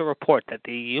happy to report that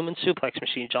the Human Suplex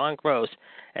Machine, John Gross,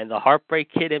 and the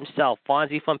Heartbreak Kid himself,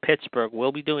 Fonzie from Pittsburgh,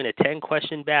 will be doing a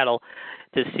 10-question battle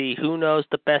to see who knows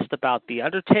the best about The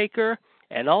Undertaker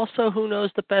and also who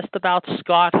knows the best about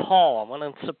Scott Hall. I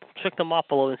want to trick them up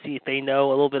a little and see if they know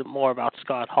a little bit more about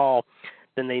Scott Hall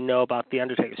than they know about The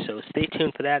Undertaker. So stay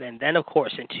tuned for that. And then, of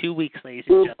course, in 2 weeks, ladies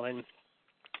and gentlemen,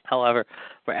 however,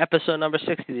 for episode number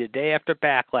 60, the day after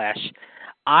Backlash,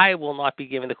 I will not be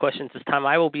giving the questions this time.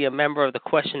 I will be a member of the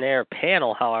questionnaire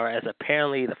panel, however, as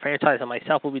apparently the franchise and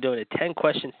myself will be doing a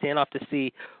 10-question standoff to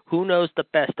see who knows the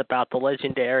best about the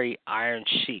legendary Iron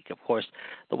Sheik. Of course,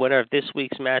 the winner of this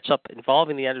week's matchup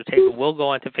involving The Undertaker will go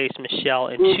on to face Michelle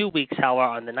in 2 weeks,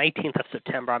 however, on the 19th of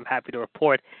September. I'm happy to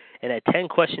report in a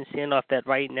 10-question standoff that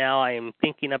right now I am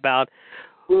thinking about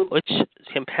which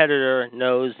competitor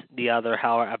knows the other,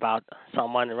 however, about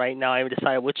someone. Right now I haven't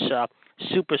decided which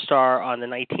superstar on the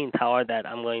 19th, however, that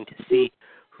I'm going to see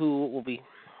who will be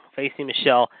facing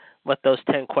Michelle, what those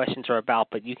 10 questions are about.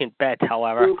 But you can bet,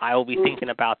 however, I will be thinking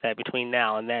about that between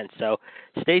now and then. So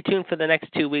stay tuned for the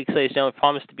next 2 weeks, ladies and gentlemen.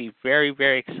 Promise to be very,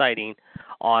 very exciting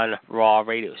on Raw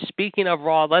Radio. Speaking of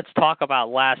Raw, let's talk about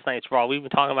last night's Raw. We've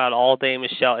been talking about it all day,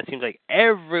 Michelle. It seems like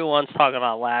everyone's talking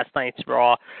about last night's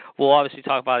Raw. We'll obviously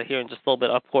talk about it here in just a little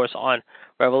bit, of course, on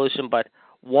Revolution. But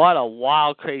what a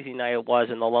wild, crazy night it was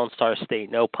in the Lone Star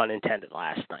State, no pun intended,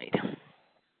 last night.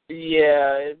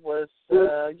 Yeah, it was. It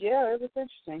was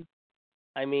interesting.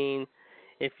 I mean,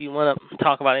 if you want to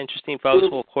talk about interesting, folks,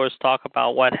 we'll, of course, talk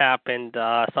about what happened,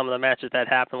 some of the matches that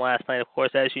happened last night. Of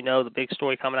course, as you know, the big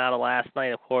story coming out of last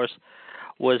night, of course,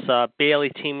 was Bayley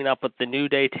teaming up with the New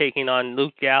Day, taking on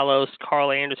Luke Gallows,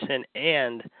 Carl Anderson,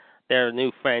 and their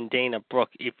new friend Dana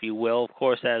Brooke, if you will. Of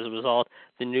course, as a result,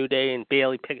 the New Day and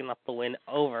Bayley picking up the win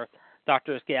over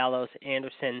Drs. Gallows,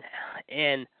 Anderson,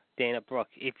 and Dana Brooke,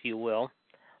 if you will,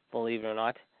 believe it or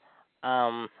not.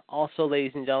 Also,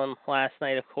 ladies and gentlemen, last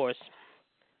night, of course,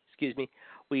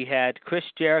 we had Chris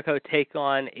Jericho take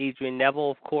on Adrian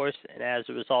Neville, of course, and as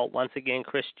a result, once again,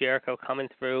 Chris Jericho coming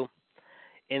through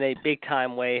in a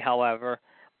big-time way, however,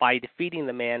 by defeating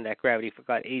the man that gravity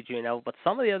forgot, Adrian Neville. But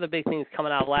some of the other big things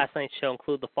coming out of last night's show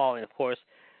include the following, of course.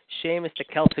 Sheamus, the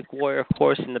Celtic Warrior, of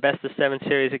course, in the best-of-7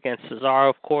 series against Cesaro,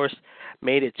 of course,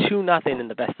 made it 2-0 in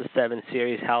the best-of-7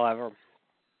 series, however,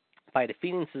 by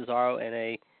defeating Cesaro in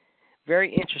a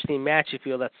very interesting match, if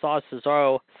you will, that saw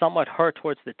Cesaro somewhat hurt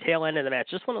towards the tail end of the match.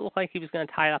 Just when it looked like he was going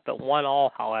to tie it up at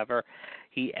 1-1, however,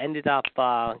 he ended up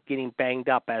getting banged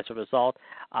up as a result.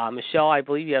 Michelle, I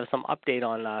believe you have some update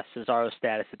on Cesaro's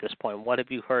status at this point. What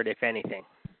have you heard, if anything?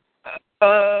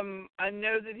 I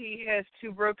know that he has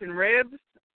 2 broken ribs,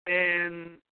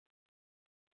 and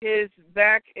his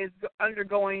back is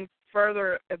undergoing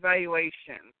further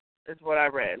evaluation, is what I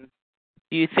read.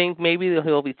 Do you think maybe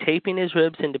he'll be taping his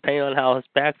ribs, and depending on how his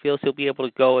back feels, he'll be able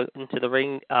to go into the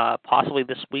ring possibly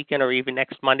this weekend or even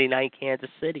next Monday night, Kansas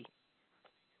City?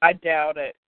 I doubt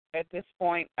it. At this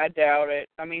point, I doubt it.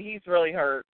 I mean, he's really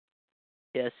hurt.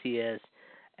 Yes, he is.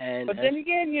 But then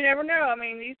again, you never know. I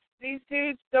mean, these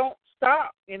dudes don't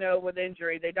stop, with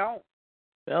injury. They don't.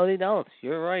 No, they don't.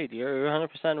 You're right. You're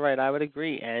 100% right. I would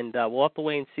agree. And we'll have to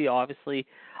wait and see. Obviously,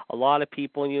 a lot of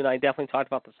people, and you and I definitely talked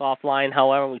about this offline.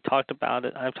 However, we talked about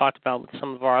it. I've talked about it with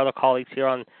some of our other colleagues here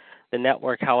on the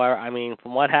network. However, I mean,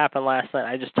 from what happened last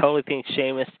night, I just totally think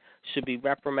Sheamus should be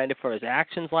reprimanded for his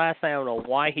actions last night. I don't know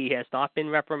why he has not been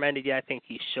reprimanded yet. I think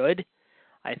he should.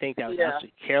 I think that was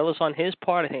absolutely careless on his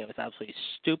part. I think it was absolutely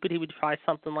stupid he would try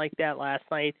something like that last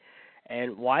night.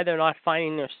 And why they're not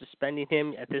fining or suspending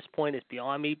him at this point is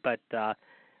beyond me. But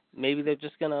maybe they're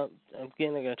just they're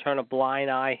gonna turn a blind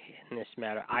eye in this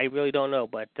matter. I really don't know.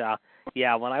 But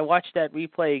when I watched that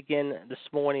replay again this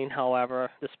morning, however,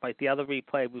 despite the other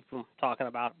replay we've been talking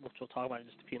about, which we'll talk about in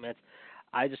just a few minutes,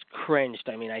 I just cringed.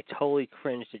 I mean, I totally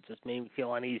cringed. It just made me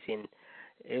feel uneasy, and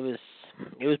it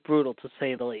was brutal to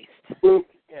say the least.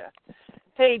 Yeah.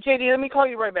 Hey, JD, let me call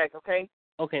you right back, okay?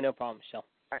 Okay, no problem, Michelle.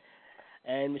 All right.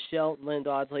 And Michelle Lynn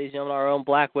Dodds, ladies and gentlemen, our own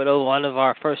Black Widow, one of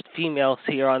our first females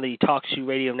here on the Talk Shoe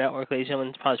Radio Network, ladies and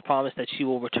gentlemen, has promised that she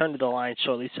will return to the line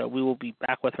shortly, so we will be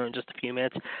back with her in just a few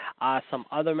minutes. Some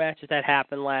other matches that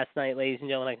happened last night, ladies and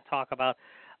gentlemen, I can talk about.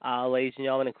 Ladies and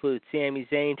gentlemen, include Sami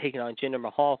Zayn taking on Jinder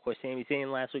Mahal. Of course, Sami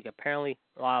Zayn last week, apparently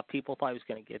a lot of people thought he was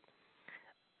going to get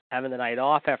having the night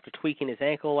off after tweaking his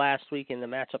ankle last week in the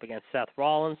matchup against Seth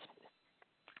Rollins.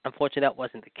 Unfortunately, that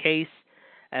wasn't the case.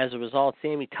 As a result,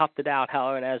 Sami toughed it out,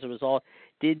 however, and as a result,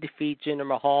 did defeat Jinder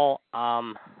Mahal.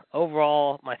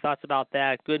 Overall, my thoughts about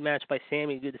that, good match by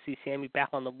Sami. Good to see Sami back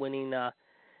on the winning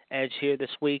edge here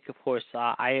this week. Of course,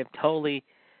 I am totally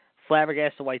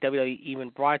flabbergasted why WWE even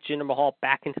brought Jinder Mahal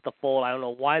back into the fold. I don't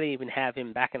know why they even have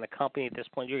him back in the company at this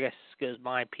point. Your guess is as good as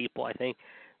mine, people. I think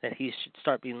that he should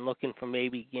start being looking for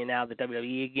maybe getting out of the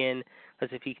WWE again.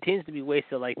 Because if he continues to be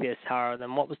wasted like this,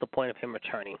 then what was the point of him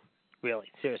returning? Really,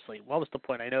 seriously, what was the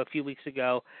point? I know a few weeks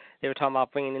ago they were talking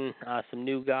about bringing in some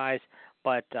new guys,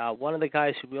 but one of the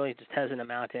guys who really just hasn't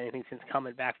amounted to anything since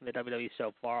coming back from the WWE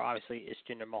so far, obviously, is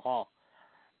Jinder Mahal.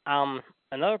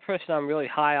 Another person I'm really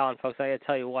high on, folks, I got to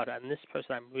tell you what, and this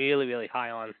person I'm really, really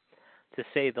high on, to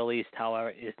say the least,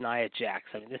 however, is Nia Jax.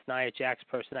 I mean, this Nia Jax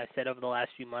person I've said over the last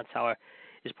few months, however,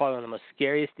 is probably one of the most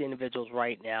scariest individuals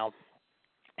right now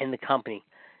in the company.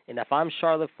 And if I'm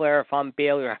Charlotte Flair, if I'm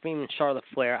Bayley, or if I'm even Charlotte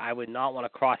Flair, I would not want to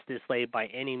cross this lane by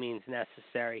any means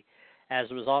necessary. As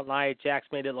a result, Nia Jax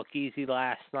made it look easy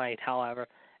last night, however,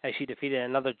 as she defeated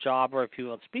another jobber, if you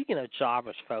will. Speaking of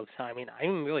jobbers, folks, I mean,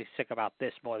 I'm really sick about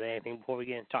this more than anything before we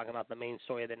get into talking about the main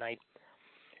story of the night,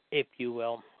 if you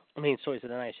will. Main stories of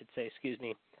the night, I should say, excuse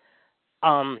me.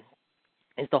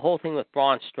 Is the whole thing with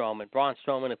Braun Strowman. Braun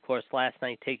Strowman, of course, last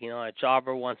night taking on a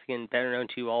jobber, once again better known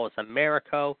to you all as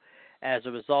Americo. As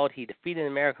a result, he defeated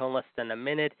Americo in less than a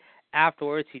minute.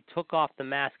 Afterwards, he took off the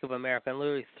mask of America and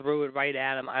literally threw it right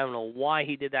at him. I don't know why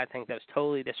he did that. I think that was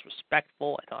totally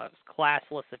disrespectful. I thought it was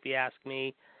classless, if you ask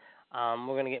me. We're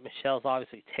going to get Michelle's,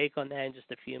 obviously, take on that in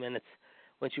just a few minutes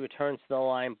when she returns to the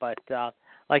line. But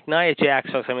like Nia Jax,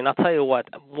 folks, I mean, I'll tell you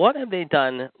what have they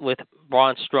done with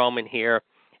Braun Strowman here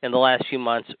in the last few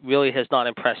months really has not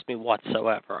impressed me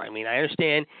whatsoever. I mean, I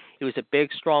understand he was a big,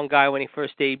 strong guy when he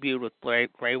first debuted with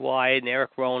Bray Wyatt and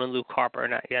Eric Rowan and Luke Harper,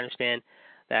 and I understand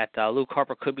that Luke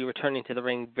Harper could be returning to the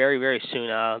ring very, very soon.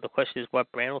 The question is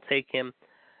what brand will take him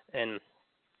and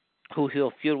who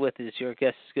he'll feud with is your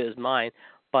guess as good as mine.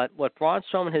 But what Braun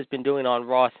Strowman has been doing on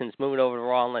Raw since moving over to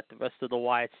Raw and let the rest of the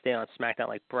Wyatts stay on SmackDown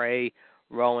like Bray,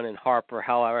 Rowan, and Harper,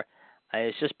 however,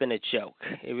 it's just been a joke.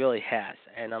 It really has.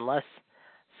 And unless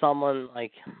someone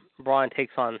like Braun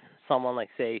takes on someone like,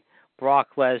 say, Brock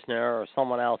Lesnar or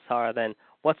someone else, however, then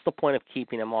what's the point of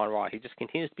keeping him on Raw? He just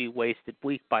continues to be wasted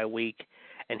week by week,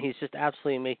 and he's just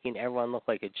absolutely making everyone look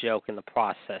like a joke in the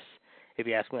process, if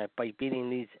you ask me, by beating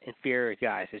these inferior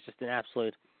guys. It's just an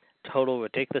absolute, total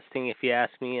ridiculous thing, if you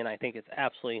ask me, and I think it's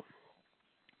absolutely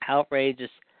outrageous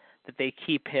that they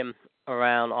keep him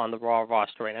around on the Raw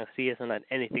roster right now, because he hasn't done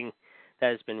anything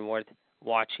that has been worth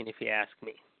watching, if you ask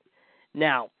me.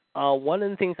 Now, one of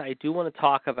the things I do want to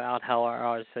talk about, however,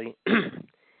 obviously,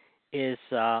 is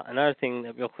another thing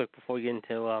that real quick before we get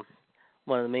into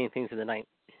one of the main things of the night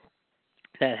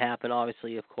that happened,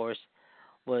 obviously, of course,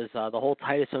 was the whole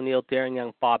Titus O'Neil, Darren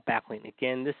Young, Bob Backlund.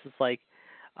 Again, this is like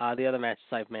the other matches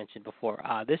I've mentioned before.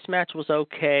 This match was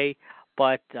okay,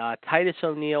 but Titus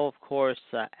O'Neil, of course,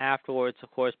 afterwards,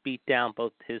 of course, beat down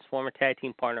both his former tag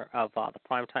team partner of the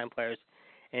Primetime Players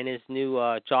and his new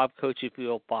job coach, if you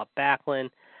will, Bob Backlund.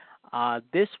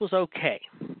 This was okay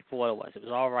for what it was. It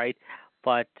was all right.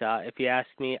 But if you ask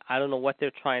me, I don't know what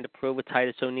they're trying to prove with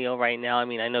Titus O'Neil right now. I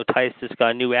mean, I know Titus has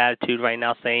got a new attitude right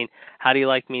now saying, how do you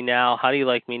like me now? How do you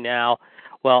like me now?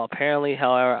 Well, apparently,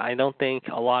 however, I don't think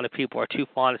a lot of people are too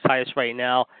fond of Titus right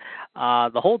now.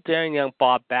 The whole Darren Young,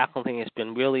 Bob Backlund thing has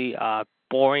been really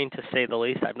boring, to say the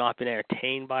least. I've not been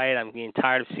entertained by it. I'm getting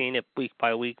tired of seeing it week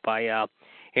by week by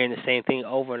hearing the same thing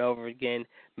over and over again.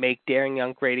 Make Darren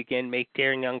Young great again. Make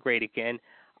Darren Young great again.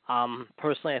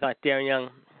 Personally, I thought Darren Young,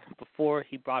 before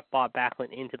he brought Bob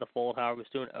Backlund into the fold, however, was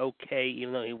doing okay,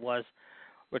 even though he was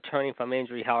returning from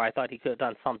injury. However, I thought he could have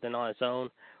done something on his own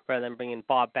rather than bringing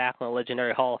Bob Backlund, a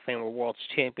legendary Hall of Famer world's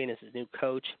champion, as his new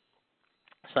coach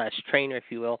 / trainer, if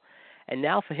you will. And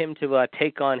now for him to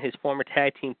take on his former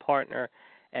tag team partner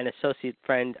and associate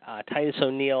friend, Titus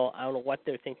O'Neil, I don't know what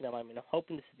they're thinking of. I mean, I'm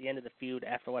hoping this is the end of the feud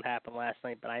after what happened last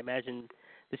night, but I imagine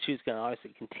the feud's going to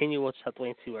obviously continue. We'll just have to wait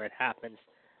and see where it happens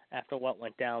after what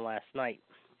went down last night.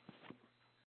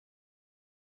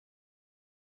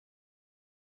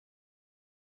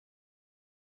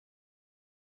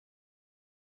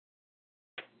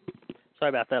 Sorry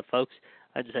about that, folks.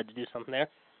 I just had to do something there.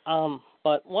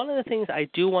 But one of the things I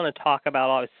do want to talk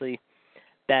about, obviously,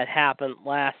 that happened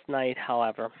last night,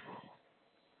 however,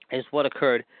 is what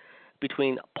occurred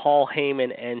between Paul Heyman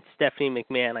and Stephanie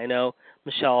McMahon. I know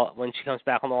Michelle, when she comes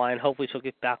back on the line, hopefully she'll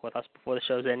get back with us before the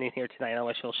show's ending here tonight.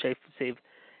 Otherwise, she'll save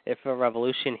it for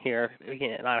Revolution here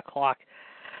again at 9 o'clock.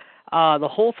 The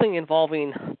whole thing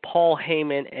involving Paul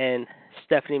Heyman and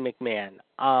Stephanie McMahon.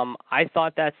 I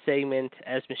thought that segment,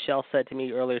 as Michelle said to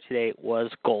me earlier today,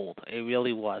 was gold. It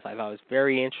really was. I thought it was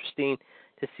very interesting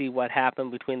to see what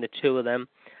happened between the two of them.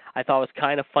 I thought it was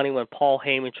kind of funny when Paul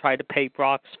Heyman tried to pay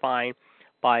Brock's fine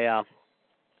by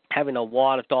having a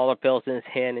wad of dollar bills in his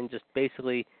hand and just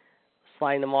basically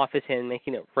sliding them off his hand,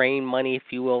 making it rain money, if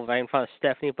you will, right in front of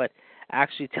Stephanie, but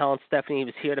actually telling Stephanie he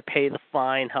was here to pay the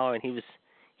fine, and he was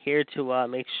here to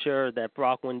make sure that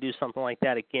Brock wouldn't do something like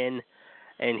that again.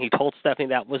 And he told Stephanie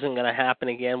that wasn't going to happen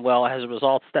again. Well, as a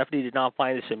result, Stephanie did not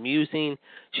find this amusing.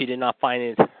 She did not find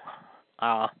it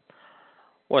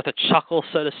worth a chuckle,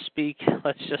 so to speak,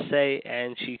 let's just say.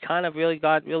 And she kind of really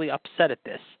got really upset at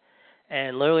this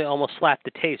and literally almost slapped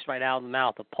the taste right out of the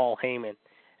mouth of Paul Heyman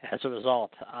as a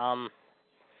result.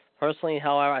 Personally,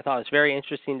 however, I thought it was very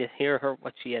interesting to hear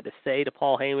what she had to say to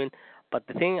Paul Heyman. But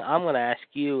the thing I'm going to ask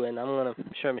you, and I'm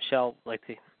sure Michelle would like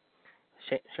to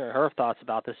share her thoughts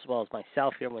about this as well as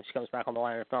myself here when she comes back on the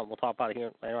line. If not, we'll talk about it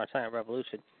here later on tonight at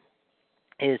Revolution,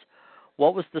 is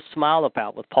what was the smile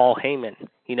about with Paul Heyman?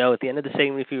 You know, at the end of the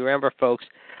segment, if you remember, folks,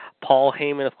 Paul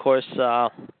Heyman, of course,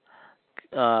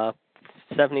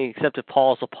 Stephanie accepted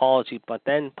Paul's apology, but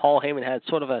then Paul Heyman had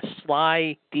sort of a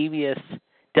sly, devious,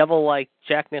 devil-like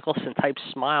Jack Nicholson-type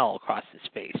smile across his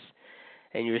face.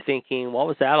 And you're thinking, what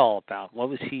was that all about? What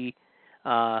was he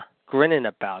grinning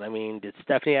about? I mean, did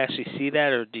Stephanie actually see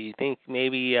that, or do you think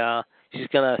maybe she's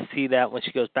going to see that when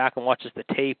she goes back and watches the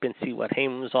tape and see what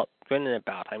Heyman was grinning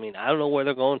about? I mean, I don't know where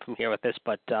they're going from here with this,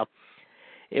 but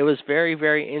it was very,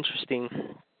 very interesting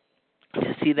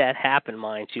to see that happen,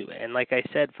 mind you. And like I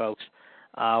said, folks,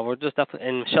 We're just up,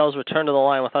 and Michelle's returned to the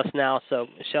line with us now. So,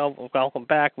 Michelle, welcome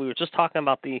back. We were just talking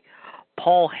about the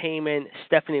Paul Heyman,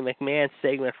 Stephanie McMahon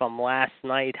segment from last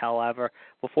night, however.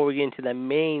 Before we get into the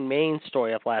main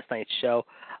story of last night's show,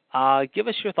 give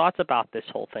us your thoughts about this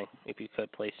whole thing, if you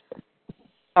could, please.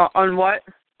 On what?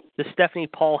 The Stephanie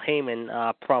Paul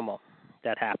Heyman promo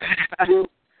that happened.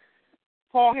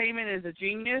 Paul Heyman is a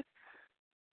genius.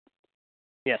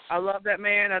 Yes. I love that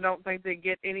man. I don't think they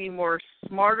get any more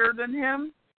smarter than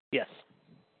him. Yes.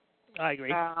 I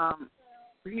agree.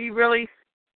 He really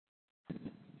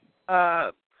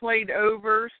played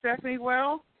over Stephanie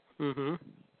well. Mm-hmm.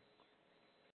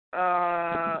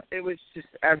 It was just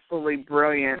absolutely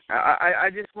brilliant. I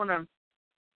just want to...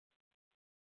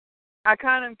 I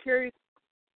kind of am curious to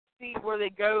see where they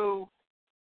go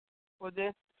with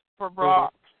this for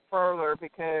Brock further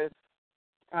because,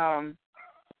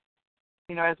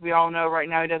 you know, as we all know right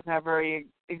now, he doesn't have a very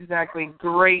exactly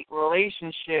great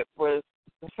relationship with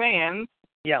the fans.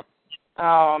 Yeah.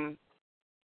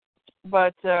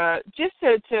 But just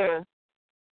to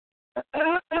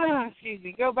excuse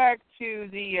me, go back to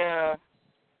the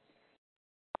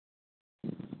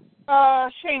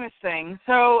Sheamus thing.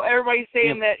 So everybody's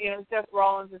saying that, you know, Seth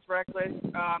Rollins is reckless.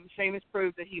 Sheamus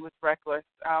proved that he was reckless.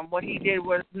 What he did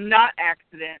was not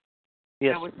accident.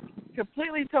 Yes. It was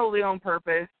completely, totally on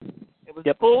purpose. It was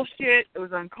Yep. bullshit. It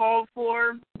was uncalled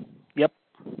for. Yep.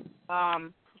 I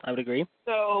would agree.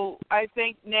 So I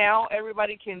think now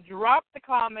everybody can drop the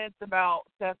comments about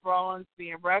Seth Rollins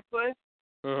being reckless.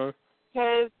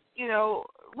 Because, you know,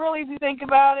 really, if you think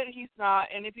about it, he's not.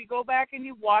 And if you go back and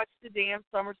you watch the damn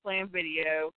SummerSlam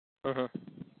video,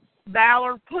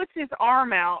 Balor puts his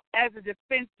arm out as a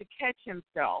defense to catch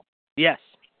himself. Yes.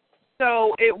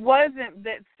 So it wasn't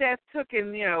that Seth took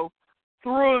him, you know,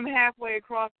 threw him halfway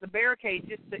across the barricade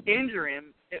just to injure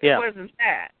him. It wasn't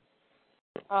that.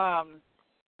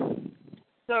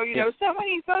 So, you know, so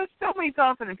many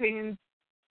thoughts and opinions,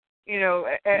 you know,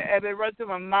 have been run through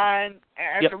my mind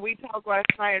after we talked last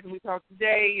night, after we talked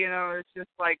today. You know, it's just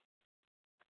like,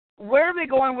 where are they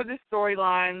going with this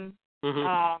storyline?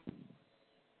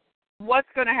 What's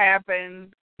going to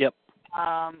happen? Yep.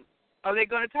 Are they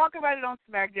going to talk about it on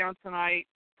SmackDown tonight?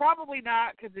 Probably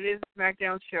not, because it is a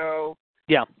SmackDown show.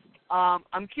 Yeah.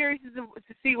 I'm curious to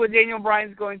see what Daniel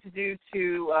Bryan's going to do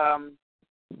to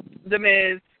The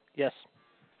Miz. Yes.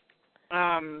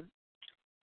 I'm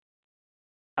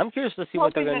curious to see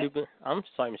what they're going to do. I'm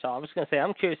sorry, Michelle. I was going to say,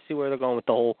 I'm curious to see where they're going with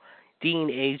the whole Dean,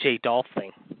 AJ, Dolph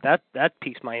thing. That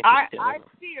piques my interest. I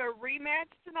see a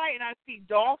rematch tonight, and I see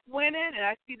Dolph winning, and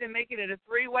I see them making it a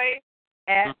three-way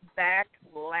at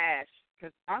Backlash,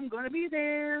 because I'm going to be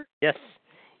there. Yes.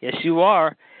 Yes, you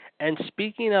are. And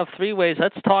speaking of three-ways,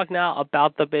 let's talk now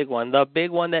about the big one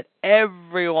that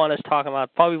everyone is talking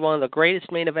about, probably one of the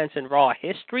greatest main events in Raw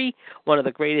history, one of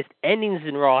the greatest endings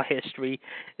in Raw history,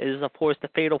 is, of course, the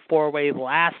Fatal 4-Way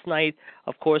last night.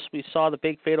 Of course, we saw the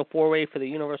big Fatal 4-Way for the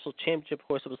Universal Championship. Of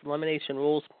course, it was elimination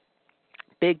rules.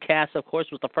 Big Cass, of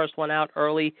course, was the first one out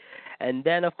early, and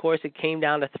then, of course, it came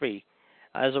down to 3.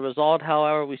 As a result,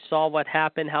 however, we saw what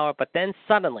happened, but then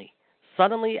suddenly,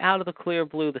 out of the clear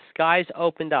blue, the skies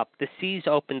opened up, the seas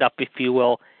opened up, if you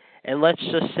will, and let's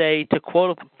just say, to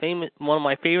quote one of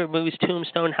my favorite movies,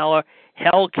 Tombstone, hell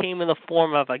came in the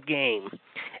form of a game,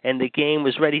 and the game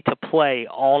was ready to play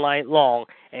all night long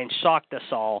and shocked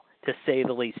us all, to say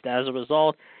the least. As a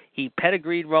result, he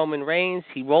pedigreed Roman Reigns,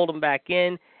 he rolled him back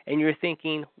in, and you're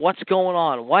thinking, what's going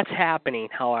on? What's happening,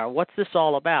 however? What's this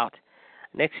all about?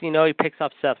 Next thing you know, he picks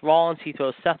up Seth Rollins. He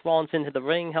throws Seth Rollins into the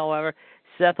ring, however.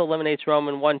 Seth eliminates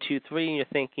Roman 1, 2, 3, and you're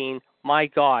thinking, my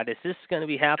God, is this going to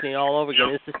be happening all over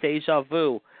again? Is this deja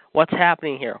vu? What's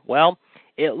happening here? Well,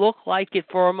 it looked like it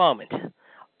for a moment,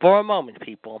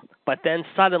 people. But then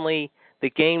suddenly the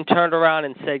game turned around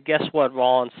and said, guess what,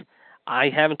 Rollins? I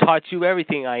haven't taught you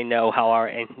everything I know, however,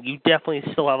 and you definitely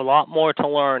still have a lot more to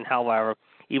learn, however,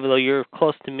 even though you're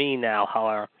close to me now,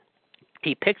 however.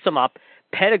 He picks him up,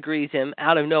 pedigrees him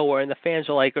out of nowhere, and the fans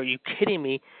are like, are you kidding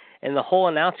me? And the whole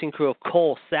announcing crew of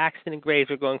Cole, Saxton, and Graves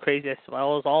are going crazy, as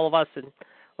well as all of us and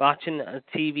watching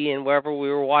TV and wherever we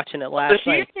were watching it last night.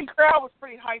 The Houston crowd was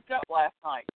pretty hyped up last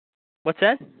night. What's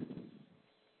that?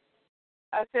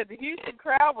 I said the Houston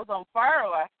crowd was on fire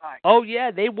last night. Oh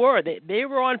yeah, they were. They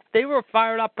were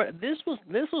fired up. But this was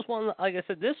one. Like I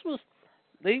said,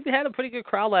 they had a pretty good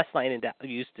crowd last night in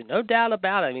Houston, no doubt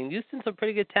about it. I mean, Houston's a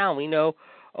pretty good town. We know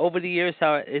over the years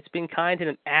how it's been kind to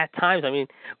them at times. I mean,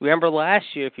 remember last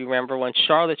year, if you remember, when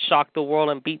Charlotte shocked the world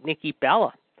and beat Nikki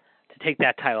Bella to take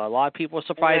that title. A lot of people were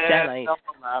surprised then.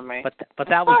 But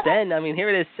that was then. I mean, here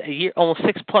it is, almost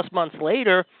 6+ months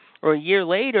later, or a year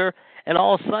later, and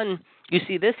all of a sudden you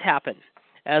see this happen.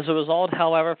 As a result,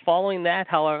 however, following that,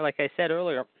 however, like I said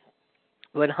earlier,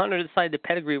 when Hunter decided to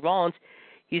pedigree Rollins,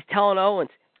 he's telling Owens,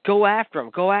 go after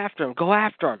him, go after him, go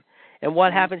after him. And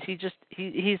what happens?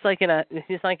 He's like in a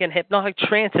hypnotic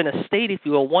trance, in a state, if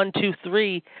you will, 1, 2,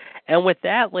 3. And with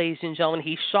that, ladies and gentlemen,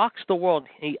 he shocks the world.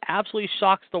 He absolutely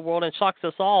shocks the world and shocks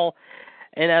us all.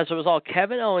 And as a result,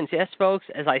 Kevin Owens, yes, folks,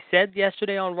 as I said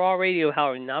yesterday on Raw Radio,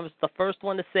 however, and I was the first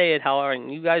one to say it, however,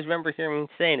 and you guys remember hearing me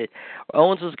saying it,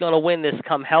 Owens was going to win this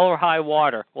come hell or high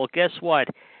water. Well, guess what?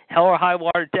 Hell or high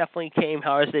water definitely came,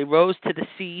 however, as they rose to the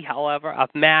sea, however, of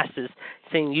masses,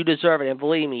 saying you deserve it. And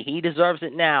believe me, he deserves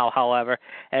it now, however,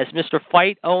 as Mr.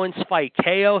 Fight Owens Fight,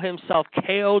 KO himself,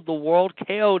 KO'd the world,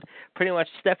 KO'd pretty much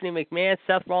Stephanie McMahon,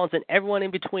 Seth Rollins, and everyone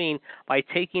in between by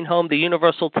taking home the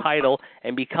Universal title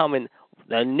and becoming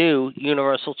the new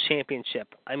Universal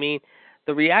Championship. I mean,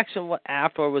 the reaction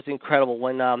after was incredible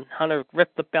when Hunter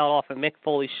ripped the belt off of Mick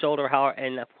Foley's shoulder, however,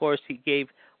 and of course he gave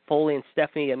Foley and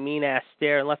Stephanie a mean-ass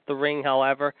stare and left the ring,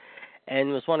 however,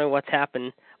 and was wondering what's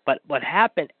happened. But what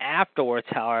happened afterwards,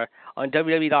 however, on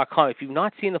WWE.com, if you've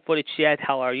not seen the footage yet,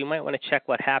 however, you might want to check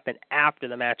what happened after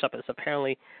the matchup. It's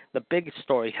apparently the biggest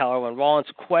story, however, when Rollins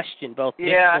questioned both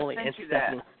Mick Foley and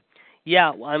Stephanie.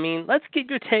 Yeah, I mean, let's get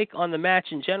your take on the match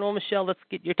in general, Michelle. Let's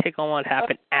get your take on what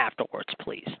happened afterwards,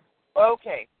 please.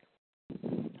 Okay.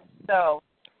 So,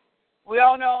 we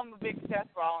all know I'm a big Seth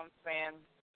Rollins fan.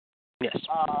 Yes.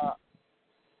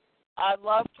 I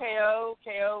love KO.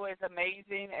 KO is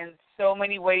amazing in so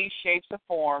many ways, shapes, and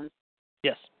forms.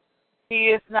 Yes. He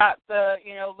is not the,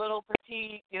 little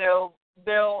petite,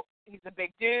 built. He's a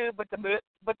big dude, but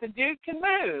the dude can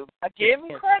move. I give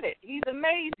him credit. He's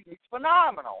amazing. He's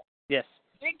phenomenal. Yes.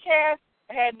 Big Cass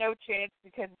had no chance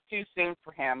because it's too soon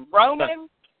for him. Roman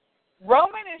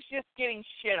is just getting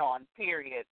shit on,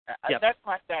 period. Yep. That's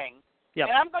my thing. Yep.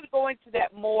 And I'm going to go into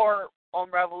that more on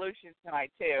Revolution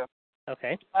tonight, too.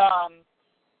 Okay.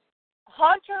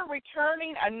 Hunter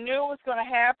returning, I knew it was going to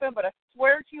happen, but I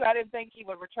swear to you, I didn't think he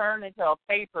would return until a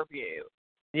pay-per-view.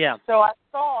 Yeah. So I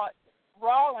thought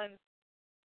Rollins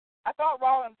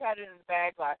had it in the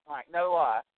bag last night, no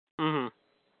lie. Mm-hmm.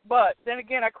 But then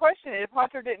again, I question it. If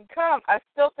Hunter didn't come, I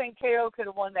still think KO could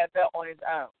have won that belt on his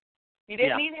own. He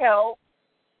didn't need help,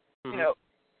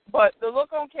 but the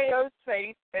look on KO's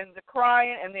face and the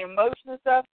crying and the emotion and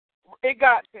stuff, it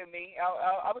got to me.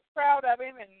 I was proud of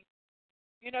him,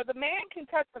 and the man can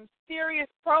cut some serious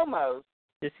promos.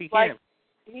 Yes, he can. Like,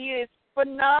 he is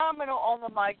phenomenal on the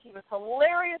mic. He was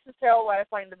hilarious as hell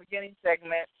last night in the beginning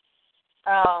segment.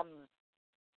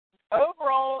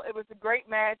 Overall, it was a great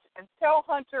match until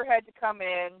Hunter had to come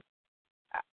in.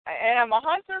 And I'm a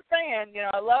Hunter fan.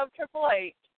 I love Triple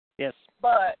H. Yes.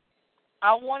 But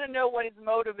I want to know what his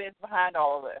motive is behind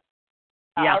all of this.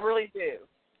 Yeah. I really do.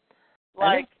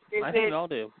 I think we all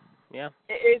do. Yeah.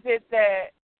 Is it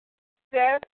that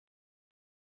Seth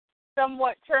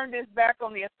somewhat turned his back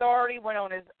on the authority, went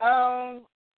on his own?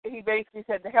 He basically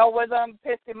said, "The hell with him,"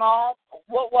 pissed him off.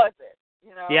 What was it?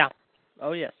 Yeah.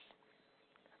 Oh, yes.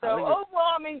 So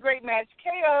overall, great match.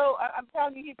 KO, I'm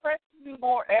telling you, he presses me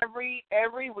more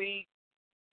every week.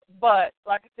 But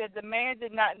like I said, the man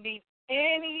did not need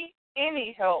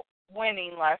any help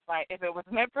winning last night. If it was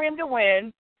meant for him to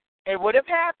win, it would have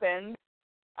happened.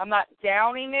 I'm not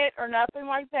downing it or nothing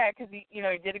like that because he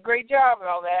did a great job and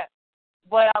all that.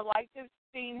 But I like to have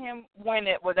seen him win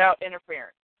it without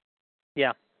interference.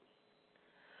 Yeah.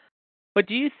 But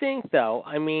do you think, though,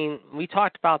 we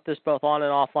talked about this both on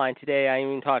and offline today. I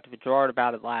even talked with Gerard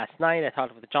about it last night. I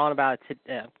talked with John about it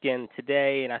again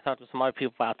today, and I talked with some other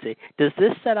people about it today. Does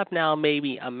this set up now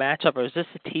maybe a matchup, or is this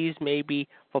a tease maybe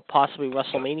for possibly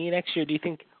WrestleMania next year? Do you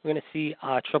think we're going to see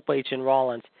Triple H and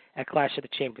Rollins at Clash of the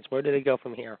Champions? Where do they go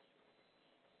from here?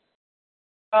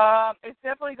 It's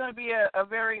definitely going to be a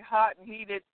very hot and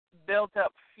heated,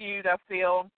 built-up feud, I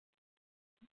feel.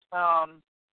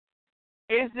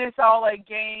 Is this all a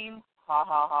game? Ha,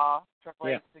 ha, ha. Triple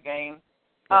H is a game.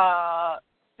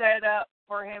 Set up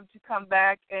for him to come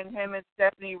back and him and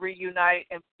Stephanie reunite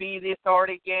and be the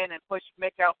authority again and push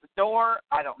Mick out the door?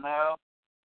 I don't know.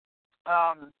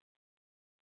 I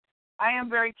am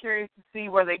very curious to see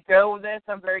where they go with this.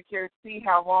 I'm very curious to see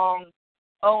how long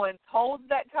Owens holds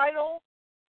that title.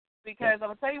 Because I'm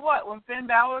going to tell you what, when Finn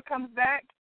Balor comes back,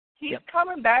 he's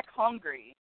coming back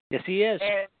hungry. Yes, he is.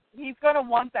 And he's going to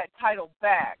want that title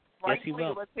back. Yes, he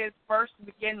will. It was his first to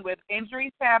begin with.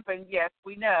 Injuries happen, yes,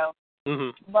 we know.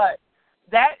 Mm-hmm. But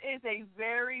that is a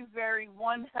very, very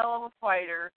one hell of a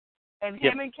fighter. And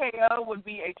him and KO would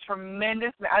be a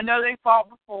tremendous – I know they fought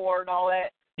before and all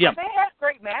that. Yeah. But they had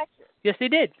great matches. Yes, they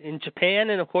did. In Japan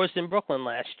and, of course, in Brooklyn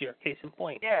last year, case in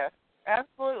point. Yeah.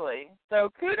 Absolutely. So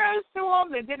kudos to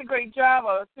them. They did a great job.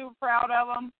 I was super proud of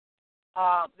them.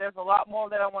 There's a lot more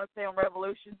that I want to say on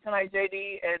Revolution tonight,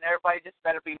 JD, and everybody just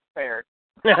better be prepared.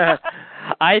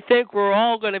 I think we're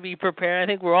all going to be prepared. I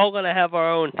think we're all going to have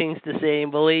our own things to say,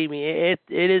 and believe me, it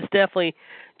is definitely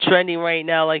trending right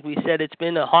now. Like we said, it's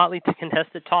been a hotly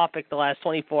contested topic the last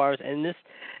 24 hours, and this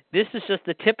is just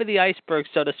the tip of the iceberg,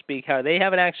 so to speak. How they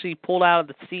haven't actually pulled out of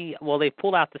the sea. Well, they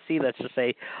pulled out the sea, let's just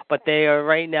say, but they are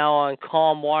right now on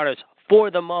calm waters for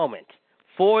the moment.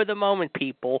 For the moment,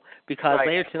 people, because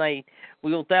later tonight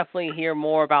we will definitely hear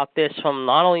more about this from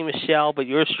not only Michelle, but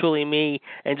yours truly, me,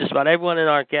 and just about everyone in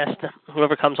our guest,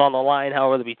 whoever comes on the line,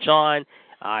 however it be John,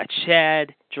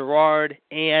 Chad, Gerard,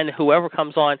 Ann, whoever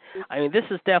comes on. I mean, this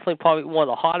is definitely probably one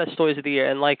of the hottest stories of the year,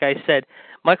 and like I said,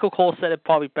 Michael Cole said it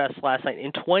probably best last night.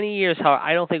 In 20 years, however,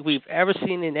 I don't think we've ever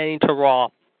seen an ending to Raw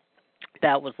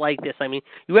that was like this. I mean,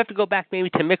 you have to go back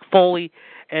maybe to Mick Foley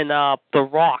and The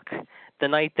Rock, the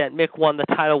night that Mick won the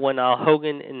title when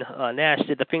Hogan and Nash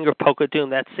did the finger poke of doom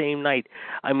that same night.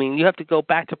 I mean, you have to go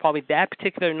back to probably that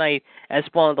particular night as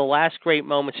one of the last great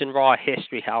moments in Raw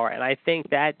history, however. And I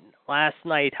think that last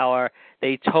night, however,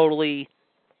 they totally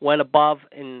went above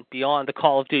and beyond the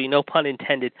Call of Duty, no pun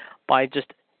intended, by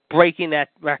just breaking that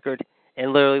record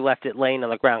and literally left it laying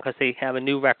on the ground because they have a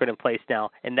new record in place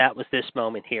now, and that was this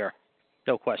moment here.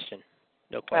 No question.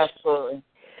 No question. Absolutely.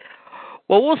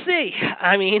 Well, we'll see.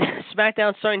 I mean,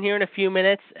 SmackDown's starting here in a few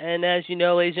minutes, and as you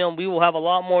know, ladies and gentlemen, we will have a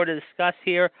lot more to discuss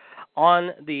here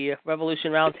on the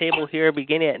Revolution Roundtable here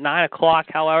beginning at 9 o'clock,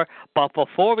 however. But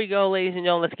before we go, ladies and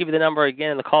gentlemen, let's give you the number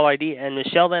again and the call ID. And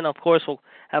Michelle then, of course, will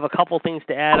have a couple things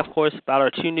to add, of course, about our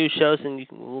 2 new shows, and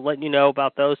we'll let you know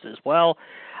about those as well.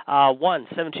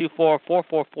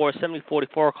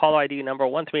 1-724-444-7044, call ID number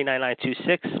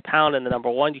 139926, pound and the number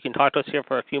 1. You can talk to us here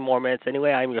for a few more minutes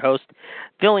anyway. I'm your host,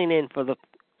 filling in for the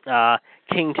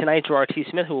King tonight, Gerard T.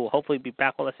 Smith, who will hopefully be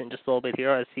back with us in just a little bit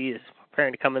here as he is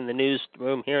preparing to come in the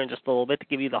newsroom here in just a little bit to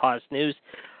give you the hottest news.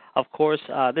 Of course,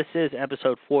 this is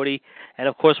episode 40, and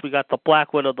of course we got the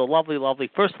Black Widow, the lovely, lovely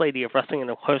First Lady of Wrestling, and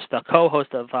of course the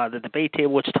co-host of the Debate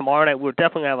Table, which tomorrow night we're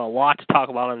definitely going to have a lot to talk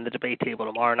about on the Debate Table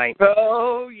tomorrow night.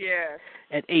 Oh, yes.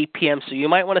 At 8 p.m., so you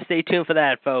might want to stay tuned for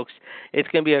that, folks. It's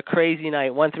going to be a crazy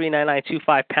night.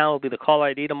 139925 pound will be the call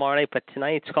ID tomorrow night, but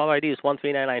tonight's call ID is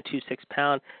 139926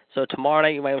 pound. So tomorrow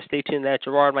night you might want to stay tuned to that.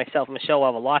 Gerard, myself, and Michelle will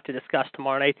have a lot to discuss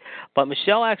tomorrow night. But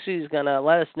Michelle actually is going to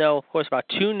let us know, of course, about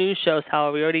 2 new shows.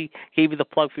 However, we already gave you the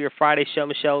plug for your Friday show,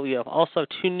 Michelle. We have also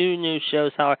 2 new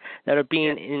shows, however, that are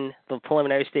being in the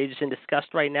preliminary stages and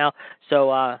discussed right now.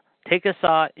 So take us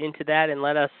into that and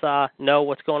let us know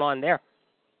what's going on there.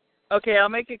 Okay, I'll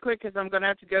make it quick because I'm going to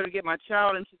have to go to get my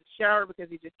child into the shower because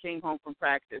he just came home from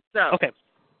practice. So, okay.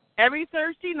 Every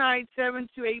Thursday night, 7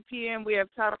 to 8 p.m., we have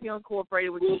Top Heel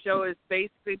Incorporated, which the show is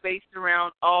basically based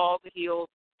around all the heels,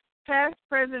 past,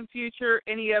 present, future,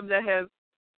 any of them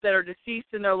that are deceased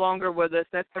and no longer with us.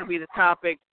 That's going to be the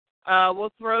topic.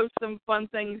 We'll throw some fun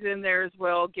things in there as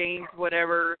well, games,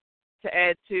 whatever, to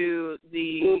add to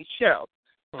the show.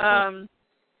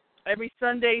 Every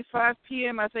Sunday, 5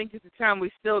 p.m., I think is the time we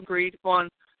still agreed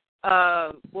upon,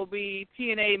 will be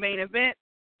TNA Main Event,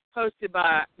 hosted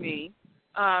by me.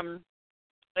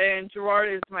 And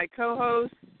Gerard is my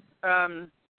co-host.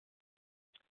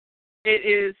 It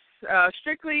is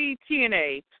strictly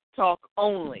TNA talk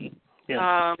only.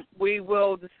 Yeah. We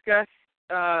will discuss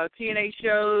TNA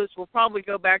shows. We'll probably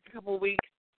go back a couple of weeks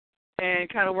and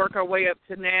kind of work our way up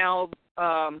to now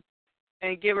and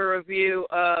give a review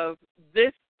of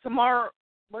this tomorrow.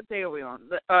 What day are we on?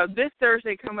 This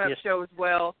Thursday coming up show as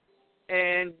well.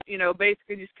 And,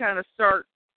 basically just kind of start,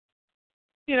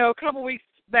 a couple weeks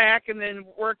back and then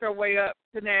work our way up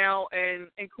to now and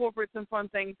incorporate some fun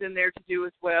things in there to do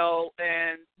as well.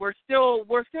 And we're still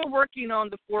working on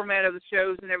the format of the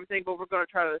shows and everything, but we're going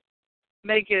to try to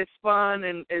make it as fun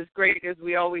and as great as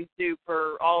we always do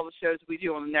for all the shows we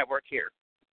do on the network here.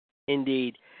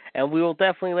 Indeed. And we will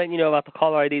definitely let you know about the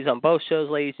caller IDs on both shows,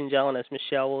 ladies and gentlemen, as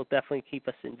Michelle will definitely keep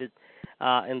us in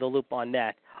the loop on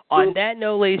that. On that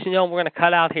note, ladies and gentlemen, we're going to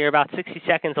cut out here about 60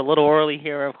 seconds, a little early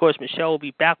here. Of course, Michelle will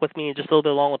be back with me in just a little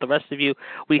bit along with the rest of you.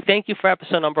 We thank you for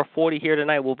episode number 40 here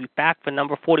tonight. We'll be back for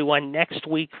number 41 next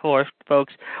week,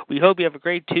 folks. We hope you have a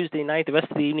great Tuesday night. The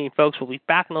rest of the evening, folks, we'll be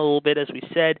back in a little bit, as we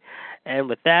said. And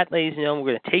with that, ladies and gentlemen,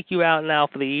 we're going to take you out now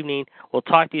for the evening. We'll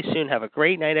talk to you soon. Have a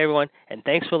great night, everyone, and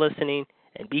thanks for listening.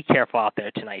 And be careful out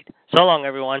there tonight. So long,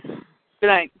 everyone. Good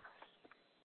night.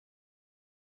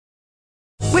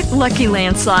 With Lucky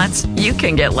Land Slots, you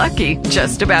can get lucky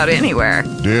just about anywhere.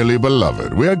 Dearly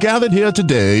beloved, we are gathered here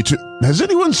today to... Has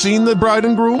anyone seen the bride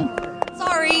and groom?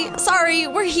 Sorry,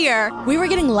 we're here. We were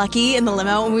getting lucky in the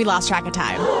limo and we lost track of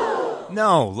time.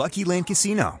 No, Lucky Land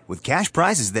Casino, with cash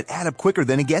prizes that add up quicker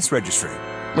than a guest registry.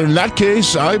 In that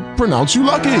case, I pronounce you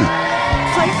lucky.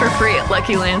 Play for free at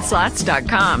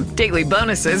LuckyLandSlots.com. Daily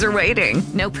bonuses are waiting.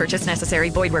 No purchase necessary.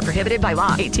 Void where prohibited by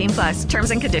law. 18+.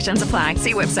 Terms and conditions apply.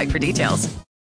 See website for details.